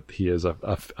think that he is a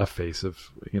face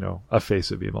of, a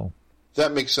face of evil.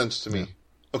 That makes sense to me.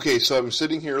 Okay, so I'm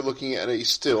sitting here looking at a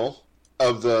still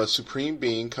of the Supreme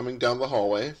Being coming down the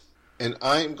hallway, and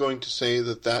I am going to say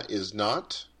that that is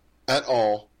not at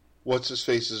all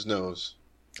What's-His-Face's nose.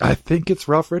 I think it's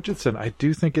Ralph Richardson. I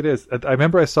do think it is. I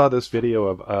remember I saw this video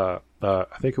of,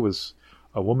 I think it was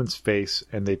a woman's face,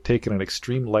 and they'd taken an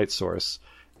extreme light source,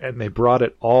 and they brought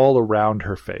it all around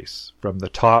her face, from the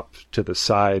top to the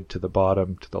side to the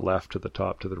bottom to the left to the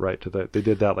top to the right to the. They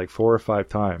did that like 4 or 5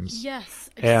 times. Yes.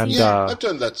 And I've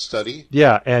done that study.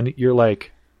 Yeah, and you're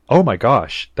like, oh my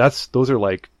gosh, those are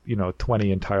like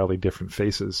 20 entirely different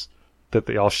faces that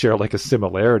they all share like a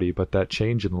similarity, but that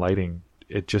change in lighting,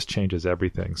 it just changes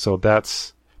everything. So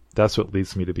that's what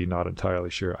leads me to be not entirely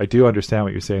sure. I do understand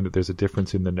what you're saying, that there's a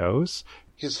difference in the nose.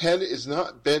 His head is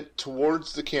not bent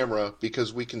towards the camera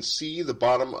because we can see the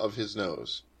bottom of his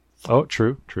nose. Oh,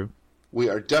 true. We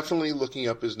are definitely looking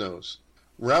up his nose.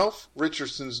 Ralph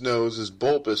Richardson's nose is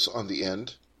bulbous on the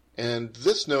end, and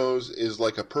this nose is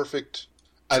like a perfect,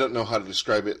 I don't know how to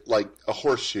describe it, like a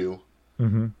horseshoe.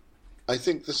 Mm-hmm. I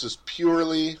think this is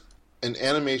purely an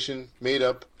animation made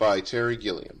up by Terry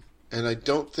Gilliam, and I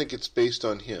don't think it's based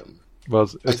on him. Well,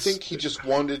 I think he just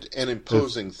wanted an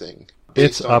imposing thing.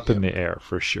 It's up in the air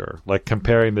for sure. Like,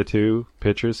 comparing the two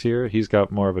pictures here, he's got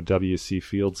more of a W.C.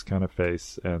 Fields kind of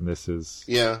face, and this is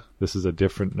a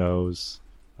different nose.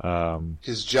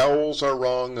 His jowls are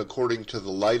wrong according to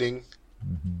the lighting.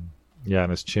 Mm-hmm. Yeah,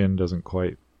 and his chin doesn't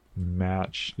quite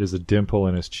match. There's a dimple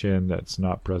in his chin that's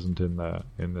not present in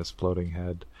this floating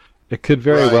head. It could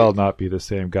very well not be the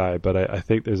same guy, but I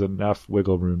think there's enough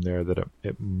wiggle room there that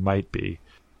it might be.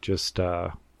 Just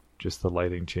the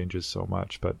lighting changes so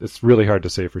much, but it's really hard to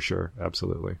say for sure.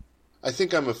 Absolutely. I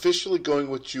think I'm officially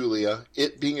going with Julia,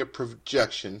 it being a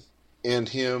projection, and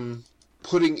him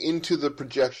putting into the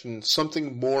projection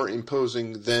something more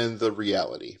imposing than the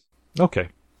reality. Okay,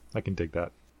 I can dig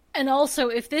that. And also,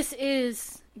 if this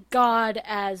is God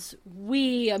as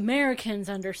we Americans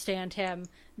understand him,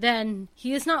 then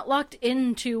he is not locked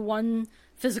into one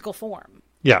physical form.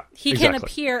 Yeah, He exactly. can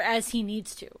appear as he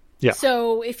needs to. Yeah.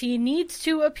 So if he needs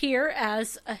to appear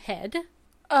as a head,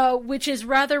 which is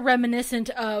rather reminiscent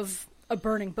of a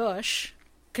burning bush,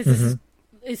 because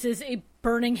this is a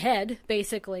burning head,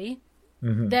 basically,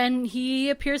 then he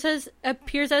appears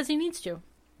as he needs to.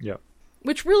 Yeah.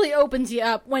 Which really opens you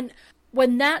up.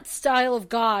 When that style of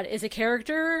God is a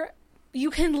character, you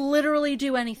can literally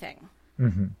do anything.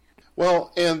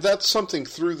 Well, and that's something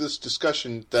through this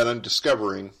discussion that I'm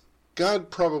discovering.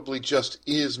 God probably just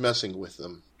is messing with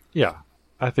them. Yeah.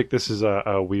 I think this is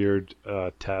a weird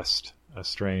test, a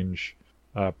strange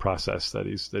process that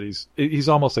he's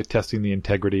almost like testing the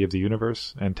integrity of the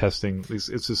universe and testing. It's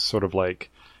just sort of like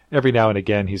every now and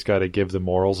again he's got to give the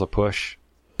morals a push,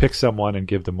 pick someone and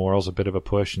give the morals a bit of a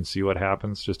push and see what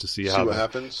happens, just to see how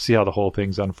the whole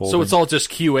thing's unfolding. So it's all just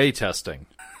QA testing.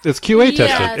 It's QA Yes.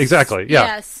 testing, exactly. Yeah.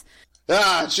 Yes.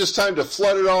 It's just time to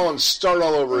flood it all and start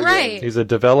all over Right. again. He's a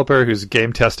developer who's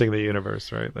game testing the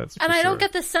universe, right? That's And for I don't sure.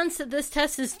 get the sense that this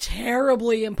test is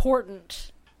terribly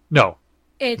important. No.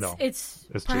 It's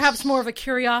It's perhaps just- more of a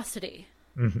curiosity.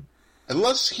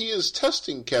 Unless he is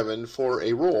testing Kevin for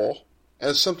a role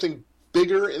as something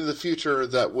bigger in the future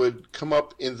that would come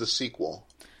up in the sequel.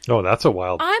 Oh, that's a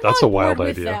wild. I'm that's on a wild board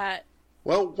with idea. that.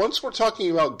 Well, once we're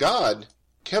talking about God,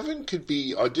 Kevin could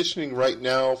be auditioning right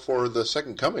now for the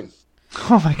Second Coming.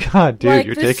 Oh my god, dude, Like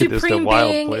you're the taking this to supreme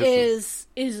wild being places.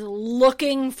 is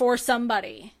looking for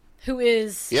somebody who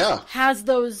Yeah. has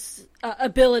those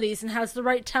abilities and has the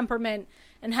right temperament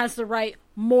and has the right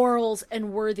morals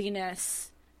and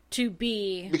worthiness to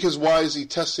be. Because why is he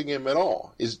testing him at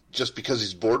all? Is just because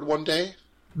he's bored one day?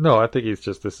 No, I think he's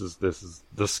just this is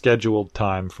the scheduled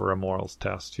time for a morals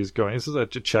test. He's going. This is a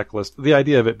checklist. The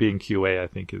idea of it being QA, I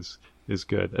think, is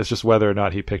good. It's just whether or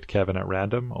not he picked Kevin at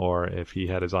random, or if he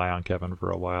had his eye on Kevin for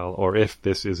a while, or if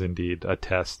this is indeed a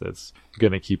test that's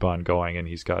going to keep on going, and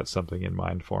he's got something in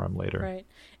mind for him later. Right.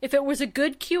 If it was a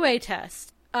good QA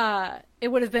test, it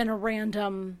would have been a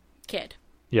random kid.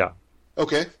 Yeah.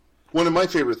 Okay. One of my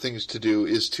favorite things to do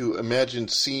is to imagine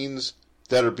scenes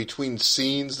that are between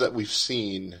scenes that we've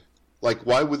seen. Like,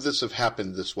 why would this have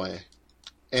happened this way?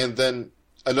 And then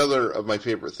another of my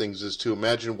favorite things is to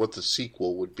imagine what the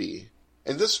sequel would be.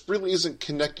 And this really isn't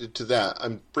connected to that.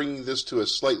 I'm bringing this to a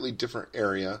slightly different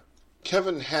area.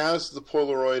 Kevin has the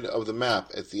Polaroid of the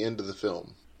map at the end of the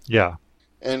film, Yeah.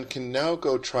 and can now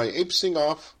go triapsing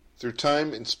off through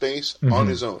time and space on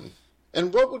his own.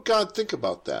 And what would God think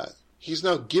about that? He's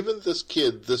now given this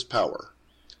kid this power.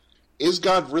 Is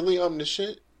God really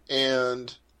omniscient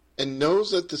and knows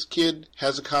that this kid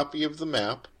has a copy of the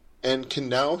map and can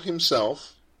now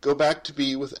himself go back to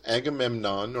be with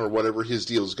Agamemnon or whatever his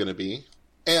deal is going to be?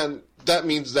 And that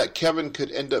means that Kevin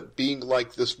could end up being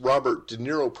like this Robert De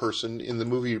Niro person in the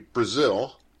movie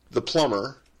Brazil, the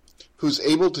plumber, who's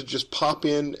able to just pop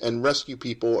in and rescue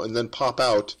people and then pop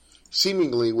out,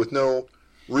 seemingly with no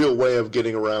real way of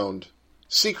getting around.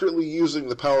 Secretly using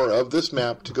the power of this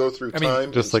map to go through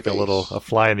time Just and like space. a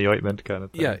fly in the ointment kind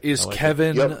of thing. Yeah, is I like it.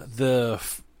 Kevin Yep.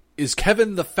 is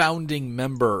Kevin the founding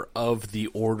member of the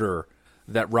order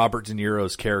that Robert De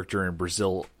Niro's character in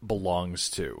Brazil belongs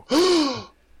to?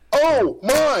 Oh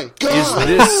my Is God!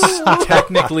 this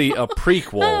technically a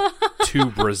prequel to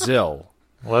Brazil?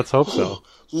 Let's hope so.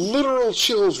 Literal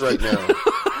chills right now.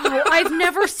 Oh, I've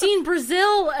never seen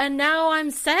Brazil, and now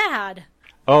I'm sad.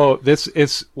 Oh,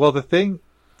 the thing,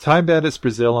 Time Bandits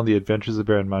Brazil and the Adventures of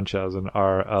Baron Munchausen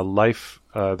are a life,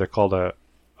 they're called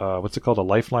what's it called, a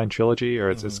Lifeline trilogy, or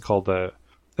it's called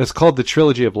the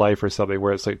Trilogy of Life or something,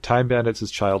 where it's like Time Bandits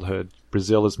is childhood,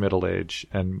 Brazil is middle age,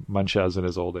 and Munchausen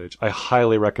is old age. I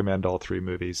highly recommend all three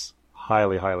movies.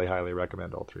 Highly, highly, highly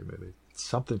recommend all three movies. It's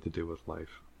something to do with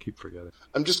life. Keep forgetting.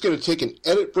 I'm just going to take an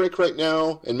edit break right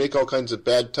now and make all kinds of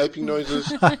bad typing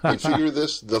noises and figure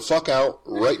this the fuck out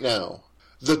right now.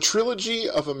 The Trilogy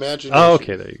of Imagination. Oh,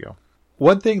 okay, there you go.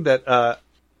 One thing that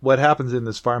what happens in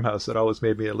this farmhouse that always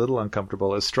made me a little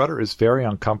uncomfortable is Strutter is very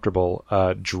uncomfortable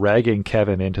dragging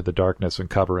Kevin into the darkness and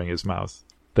covering his mouth.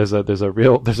 There's a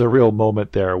real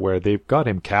moment there where they've got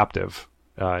him captive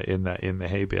in the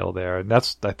hay bale there, and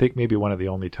that's, I think, maybe one of the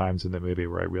only times in the movie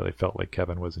where I really felt like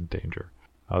Kevin was in danger.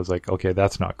 I was like, okay,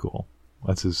 that's not cool.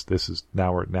 This is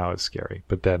now it's scary.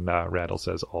 But then Randall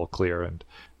says all clear, and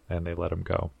they let him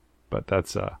go. But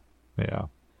that's yeah,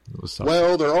 it was something.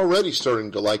 Well, they're already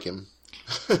starting to like him.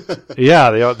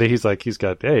 Yeah, he's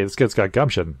got, hey, this kid's got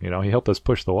gumption. You know, he helped us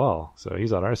push the wall, so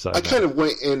he's on our side. I now. kind of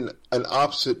went in an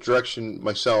opposite direction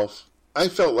myself. I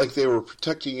felt like they were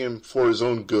protecting him for his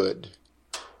own good.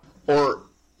 Or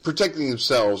protecting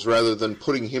themselves rather than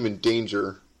putting him in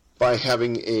danger by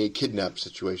having a kidnap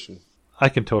situation. I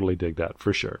can totally dig that,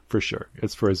 for sure, for sure.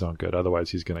 It's for his own good.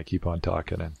 Otherwise, he's going to keep on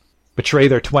talking and betray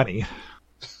their 20.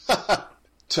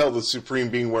 Tell the Supreme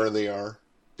Being where they are.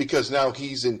 Because now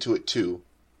he's into it too.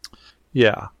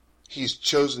 Yeah. He's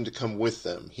chosen to come with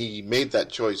them. He made that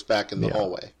choice back in the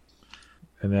hallway.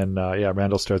 And then,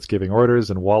 Randall starts giving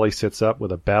orders, and Wally sits up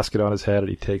with a basket on his head, and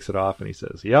he takes it off, and he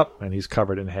says, yep, and he's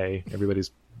covered in hay. Everybody's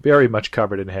very much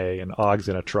covered in hay, and Ogg's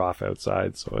in a trough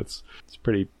outside, so it's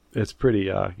pretty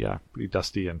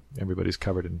dusty, and everybody's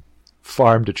covered in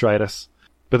farm detritus.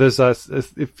 But there's,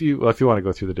 if you want to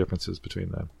go through the differences between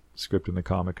the script and the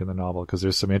comic and the novel, because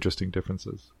there's some interesting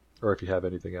differences, or if you have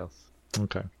anything else.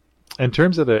 Okay. In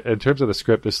terms of the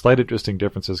script, there's slight interesting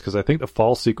differences because I think the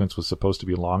fall sequence was supposed to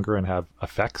be longer and have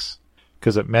effects.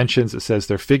 Because it says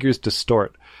their figures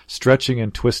distort, stretching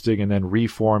and twisting and then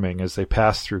reforming as they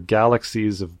pass through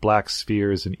galaxies of black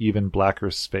spheres and even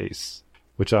blacker space.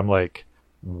 Which I'm like,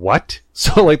 what?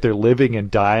 So like they're living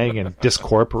and dying and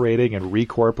discorporating and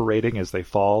recorporating as they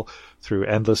fall through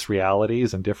endless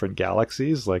realities and different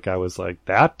galaxies? Like I was like,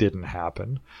 that didn't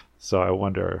happen. So I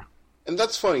wonder... And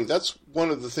that's funny. That's one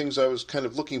of the things I was kind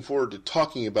of looking forward to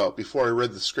talking about before I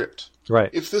read the script. Right.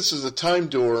 If this is a time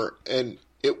door and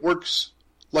it works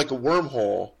like a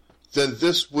wormhole, then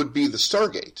this would be the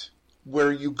Stargate,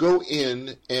 where you go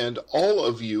in and all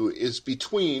of you is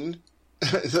between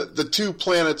the two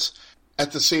planets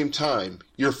at the same time.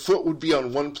 Your foot would be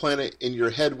on one planet and your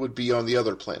head would be on the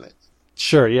other planet.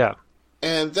 Sure, yeah.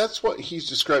 And that's what he's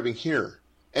describing here.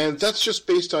 And that's just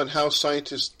based on how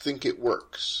scientists think it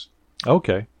works.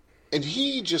 Okay. And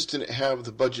he just didn't have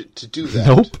the budget to do that.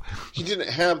 Nope. He didn't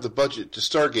have the budget to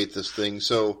Stargate this thing,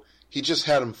 so he just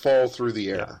had him fall through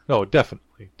the air. Yeah. No,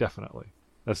 definitely.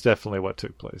 That's definitely what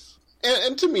took place.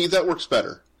 And to me, that works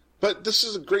better. But this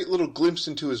is a great little glimpse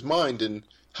into his mind and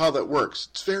how that works.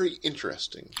 It's very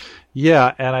interesting.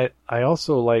 Yeah, and I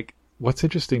also like, what's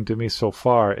interesting to me so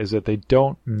far is that they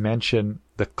don't mention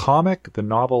the comic, the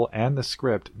novel, and the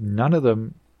script. None of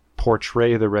them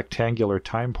portray the rectangular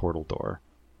time portal door.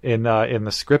 In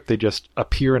the script, they just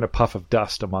appear in a puff of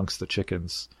dust amongst the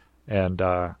chickens, and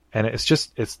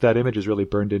it's that image is really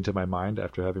burned into my mind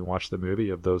after having watched the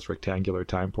movie of those rectangular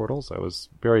time portals. I was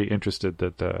very interested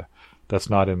that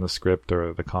that's not in the script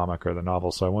or the comic or the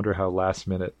novel. So I wonder how last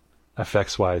minute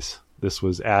effects wise this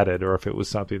was added, or if it was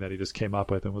something that he just came up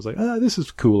with and was like, this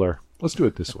is cooler, let's do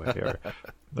it this way,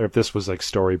 or if this was like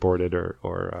storyboarded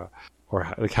or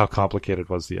like how complicated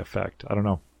was the effect. I don't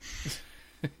know.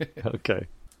 Okay.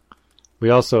 We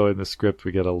also, in the script,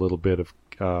 we get a little bit of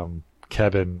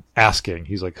Kevin asking.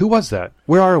 He's like, who was that?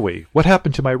 Where are we? What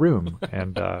happened to my room?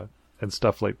 And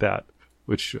stuff like that,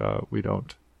 which we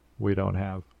don't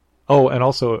have. Oh, and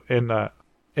also in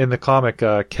the comic,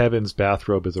 Kevin's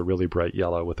bathrobe is a really bright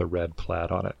yellow with a red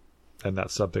plaid on it. And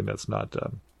that's something that's not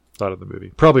in the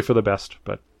movie. Probably for the best,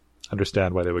 but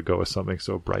understand why they would go with something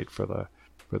so bright for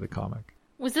the comic.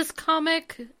 Was this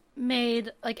comic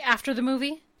made like after the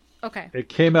movie? Okay. It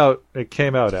came out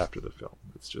after the film.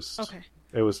 It's just okay.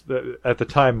 It was at the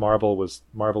time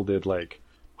Marvel did like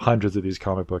hundreds of these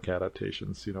comic book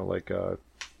adaptations, like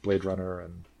Blade Runner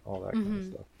and all that kind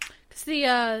of stuff.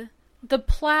 Because the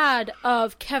plaid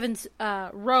of Kevin's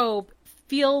robe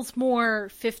feels more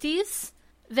 50s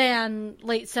than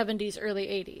late 70s, early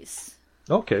 80s.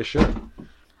 Okay, sure.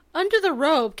 Under the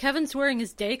robe, Kevin's wearing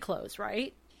his day clothes,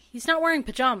 right? He's not wearing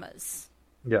pajamas.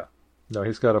 Yeah. No,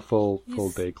 he's got a full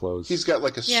day clothes. He's got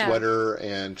like a sweater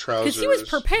and trousers. Because he was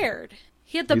prepared.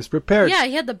 He's prepared. Yeah,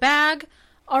 he had the bag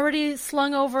already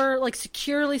slung over, like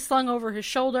securely slung over his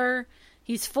shoulder.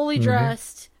 He's fully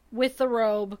dressed with the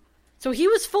robe. So he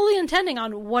was fully intending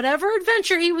on whatever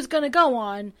adventure he was going to go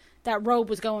on, that robe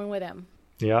was going with him.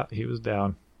 Yeah, he was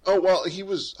down. Oh, well, he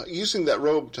was using that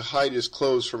robe to hide his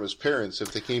clothes from his parents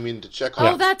if they came in to check on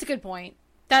him. Oh, that's a good point.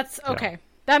 That's okay. Yeah.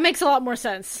 That makes a lot more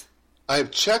sense. I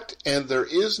have checked, and there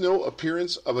is no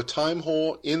appearance of a time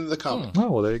hole in the comic.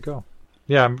 Oh, well, there you go.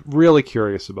 Yeah, I'm really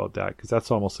curious about that, because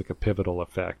that's almost like a pivotal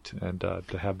effect, and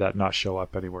to have that not show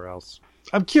up anywhere else.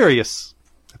 I'm curious.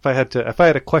 If I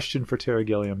had a question for Terry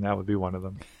Gilliam, that would be one of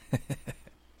them.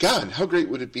 God, how great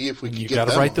would it be if we could get You got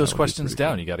to write those questions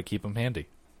down. You got to keep them handy.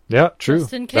 Yeah, true.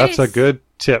 Just in case. That's a good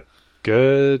tip.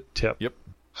 Good tip. Yep.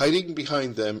 Hiding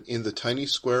behind them in the tiny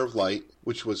square of light,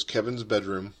 which was Kevin's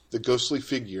bedroom, the ghostly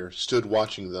figure stood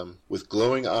watching them with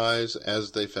glowing eyes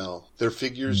as they fell, their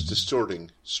figures distorting,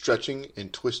 stretching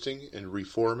and twisting and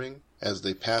reforming as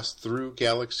they passed through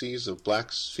galaxies of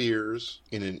black spheres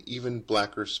in an even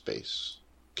blacker space.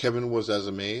 Kevin was as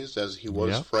amazed as he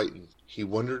was Yep. frightened. He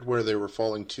wondered where they were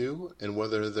falling to and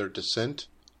whether their descent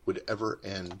would ever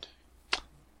end.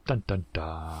 Dun dun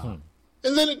dun.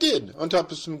 And then it did, on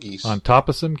top of some geese. On top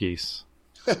of some geese.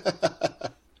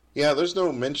 Yeah, there's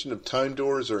no mention of time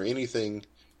doors or anything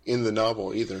in the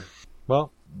novel either.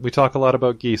 Well, we talk a lot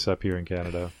about geese up here in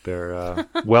Canada. They're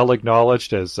well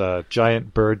acknowledged as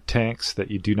giant bird tanks that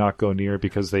you do not go near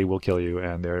because they will kill you,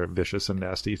 and they're vicious and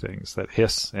nasty things that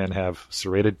hiss and have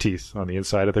serrated teeth on the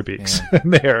inside of their beaks.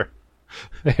 And they're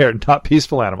not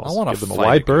peaceful animals. I want to Give them fight a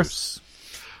wide a berth. goose.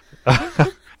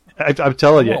 I'm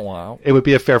telling you, Wow. it would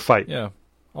be a fair fight. Yeah,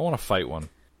 I want to fight one.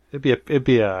 It'd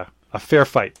be a fair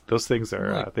fight. Those things are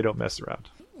Right. they don't mess around.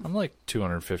 I'm like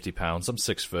 250 pounds. I'm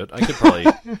 6 foot. I could probably...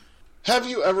 Have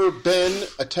you ever been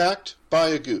attacked by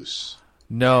a goose?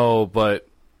 No, but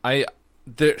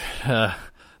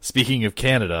speaking of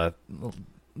Canada,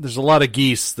 there's a lot of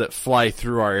geese that fly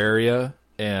through our area,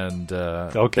 and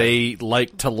they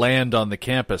like to land on the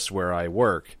campus where I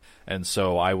work, and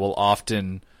so I will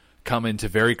often come into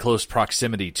very close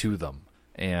proximity to them.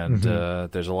 And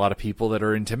there's a lot of people that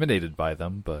are intimidated by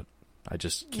them, but I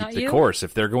just keep Not the you? course.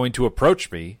 If they're going to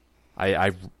approach me,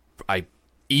 I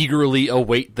eagerly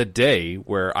await the day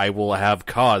where I will have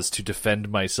cause to defend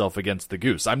myself against the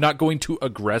goose. I'm not going to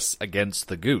aggress against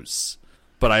the goose,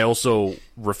 but I also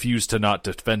refuse to not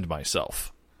defend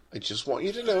myself. I just want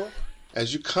you to know,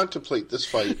 as you contemplate this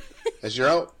fight, as you're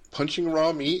out punching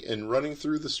raw meat and running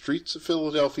through the streets of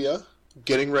Philadelphia,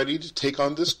 getting ready to take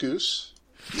on this goose,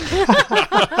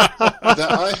 that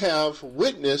I have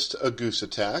witnessed a goose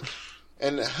attack,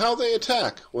 and how they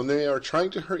attack when they are trying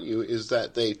to hurt you is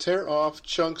that they tear off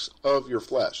chunks of your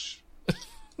flesh.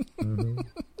 Oh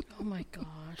my gosh.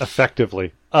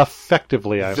 Effectively,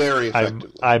 Very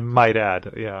effectively. I might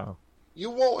add, yeah.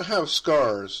 You won't have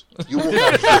scars. You will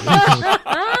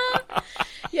have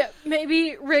Yeah,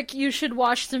 maybe, Rick, you should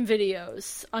watch some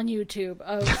videos on YouTube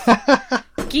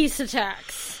of geese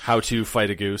attacks. How to fight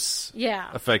a goose. Yeah.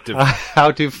 Effective How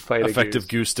to fight effective a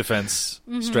goose. goose defense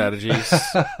strategies.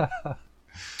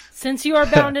 Since you are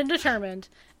bound and determined,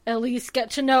 at least get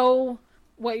to know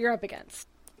what you're up against.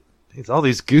 All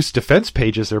these goose defense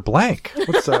pages are blank.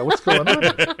 What's going on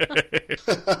here?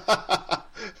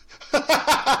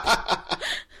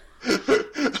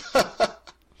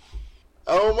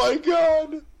 Oh my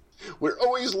god! We're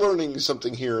always learning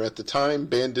something here at the Time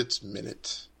Bandits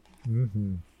Minute.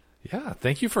 Yeah,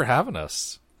 thank you for having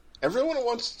us. Everyone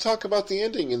wants to talk about the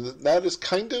ending, and that is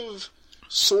kind of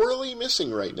sorely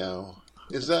missing right now.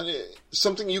 Is that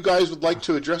something you guys would like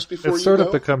to address before It's you sort go?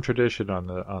 of become tradition on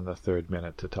the third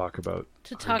minute to talk about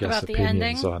The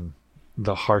opinions ending. on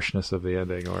the harshness of the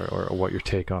ending or what your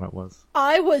take on it was.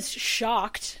 I was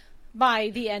shocked by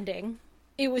the ending.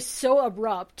 It was so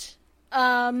abrupt.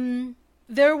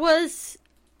 There was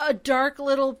a dark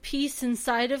little piece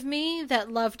inside of me that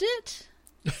loved it.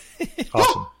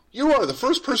 Awesome. You are the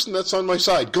first person that's on my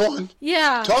side. Go on.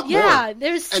 Yeah. Talk yeah, more.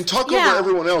 There's And talk yeah. over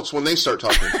everyone else when they start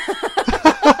talking.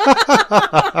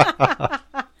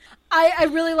 I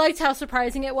really liked how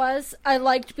surprising it was. I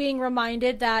liked being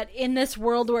reminded that in this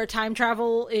world where time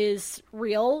travel is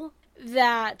real,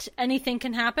 that anything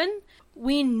can happen.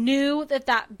 We knew that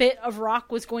that bit of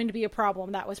rock was going to be a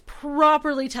problem. That was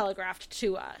properly telegraphed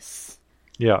to us.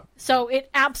 Yeah. So it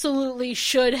absolutely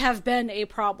should have been a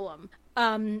problem.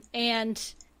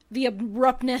 And the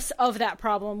abruptness of that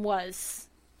problem was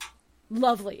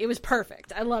lovely. It was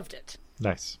perfect. I loved it.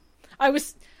 Nice. I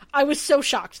was so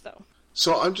shocked, though.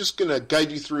 So I'm just going to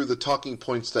guide you through the talking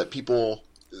points that people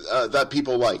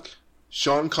like.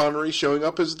 Sean Connery showing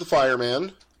up as the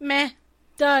fireman Meh.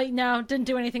 No, didn't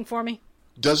do anything for me.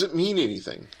 doesn't mean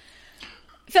anything.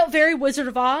 It felt very Wizard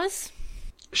of Oz.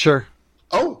 Sure.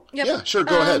 Oh, Yep. yeah, sure,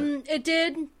 go ahead. It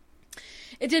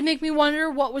did make me wonder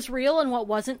what was real and what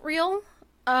wasn't real.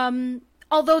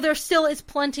 Although there still is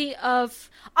plenty of...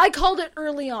 I called it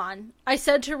early on. I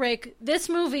said to Rick, this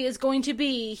movie is going to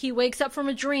be, he wakes up from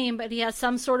a dream, but he has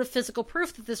some sort of physical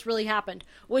proof that this really happened.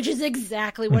 Which is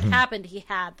exactly what happened. He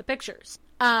had the pictures.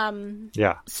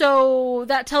 Yeah. So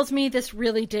that tells me this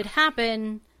really did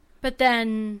happen. But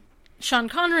then Sean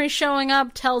Connery showing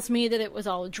up tells me that it was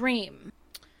all a dream.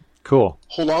 Cool.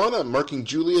 Hold on, I'm marking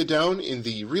Julia down in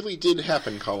the really did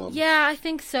happen column. Yeah, I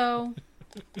think so.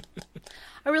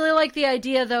 I really like the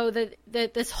idea, though,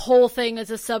 that this whole thing is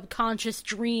a subconscious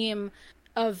dream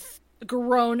of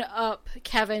grown-up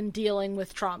Kevin dealing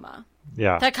with trauma.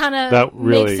 Yeah. That kind of That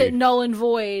really- makes it null and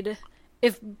void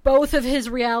if both of his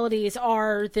realities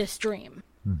are this dream.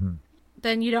 Mm-hmm.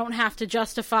 Then you don't have to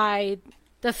justify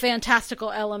the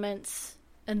fantastical elements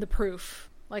and the proof.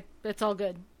 Like, it's all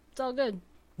good. It's all good.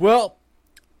 Well,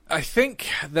 I think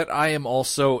that I am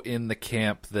also in the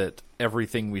camp that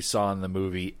everything we saw in the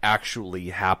movie actually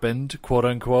happened, quote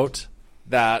unquote.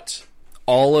 That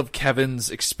all of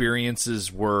Kevin's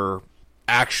experiences were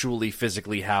actually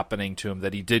physically happening to him,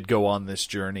 that he did go on this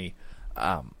journey.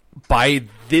 By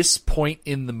this point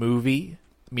in the movie,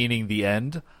 meaning the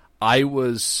end, I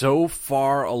was so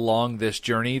far along this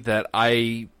journey that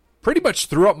I pretty much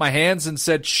threw up my hands and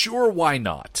said, sure, why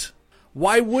not?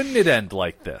 Why wouldn't it end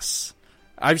like this?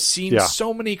 I've seen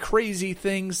so many crazy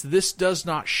things. This does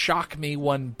not shock me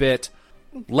one bit.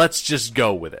 Let's just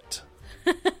go with it.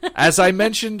 As I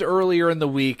mentioned earlier in the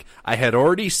week, I had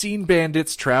already seen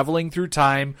Bandits traveling through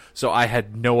time, so I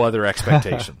had no other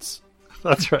expectations.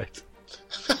 That's right.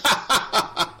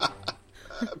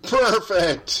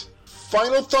 Perfect.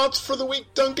 Final thoughts for the week,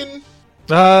 Duncan?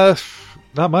 Not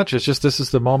much. It's just this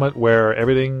is the moment where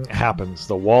everything happens.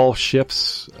 The wall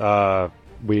shifts.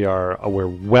 We're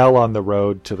well on the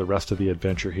road to the rest of the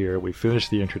adventure here. We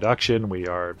finished the introduction. We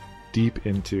are deep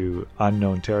into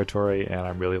unknown territory, and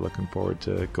I'm really looking forward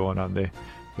to going on the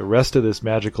rest of this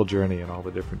magical journey and all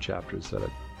the different chapters that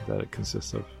it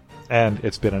consists of. And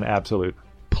it's been an absolute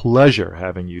pleasure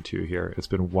having you two here. It's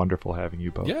been wonderful having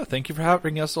you both. Yeah, thank you for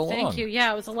having us along. Thank you.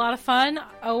 Yeah, it was a lot of fun.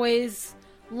 Always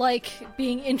like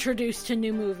being introduced to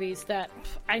new movies that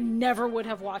I never would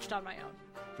have watched on my own.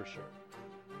 For sure.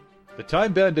 The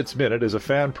Time Bandits Minute is a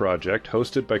fan project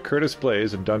hosted by Curtis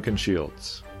Blaze and Duncan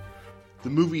Shields. The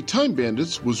movie Time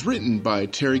Bandits was written by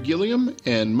Terry Gilliam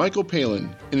and Michael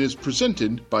Palin and is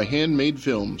presented by Handmade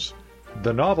Films.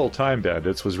 The novel Time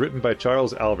Bandits was written by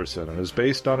Charles Alverson and is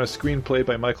based on a screenplay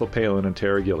by Michael Palin and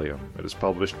Terry Gilliam. It is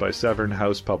published by Severn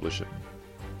House Publishing.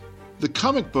 The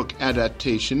comic book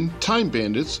adaptation Time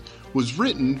Bandits was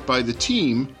written by the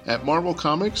team at Marvel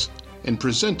Comics and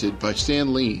presented by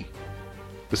Stan Lee.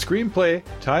 The screenplay,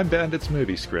 Time Bandits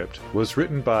movie script, was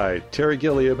written by Terry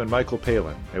Gilliam and Michael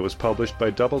Palin. It was published by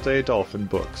Doubleday Dolphin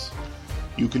Books.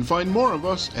 You can find more of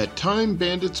us at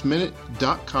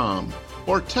timebanditsminute.com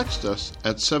or text us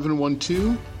at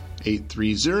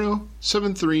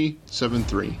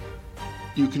 712-830-7373.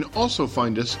 You can also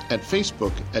find us at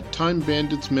Facebook at Time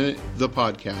Bandits Minute, the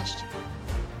podcast.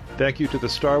 Thank you to the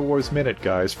Star Wars Minute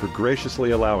guys for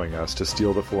graciously allowing us to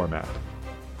steal the format.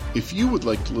 If you would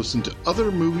like to listen to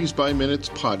other Movies by Minutes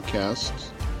podcasts,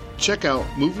 check out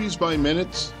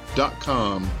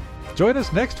moviesbyminutes.com. Join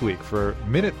us next week for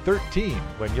Minute 13,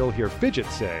 when you'll hear Fidget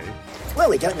say, "Well,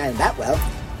 we don't know him that well.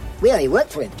 We only work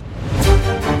for him."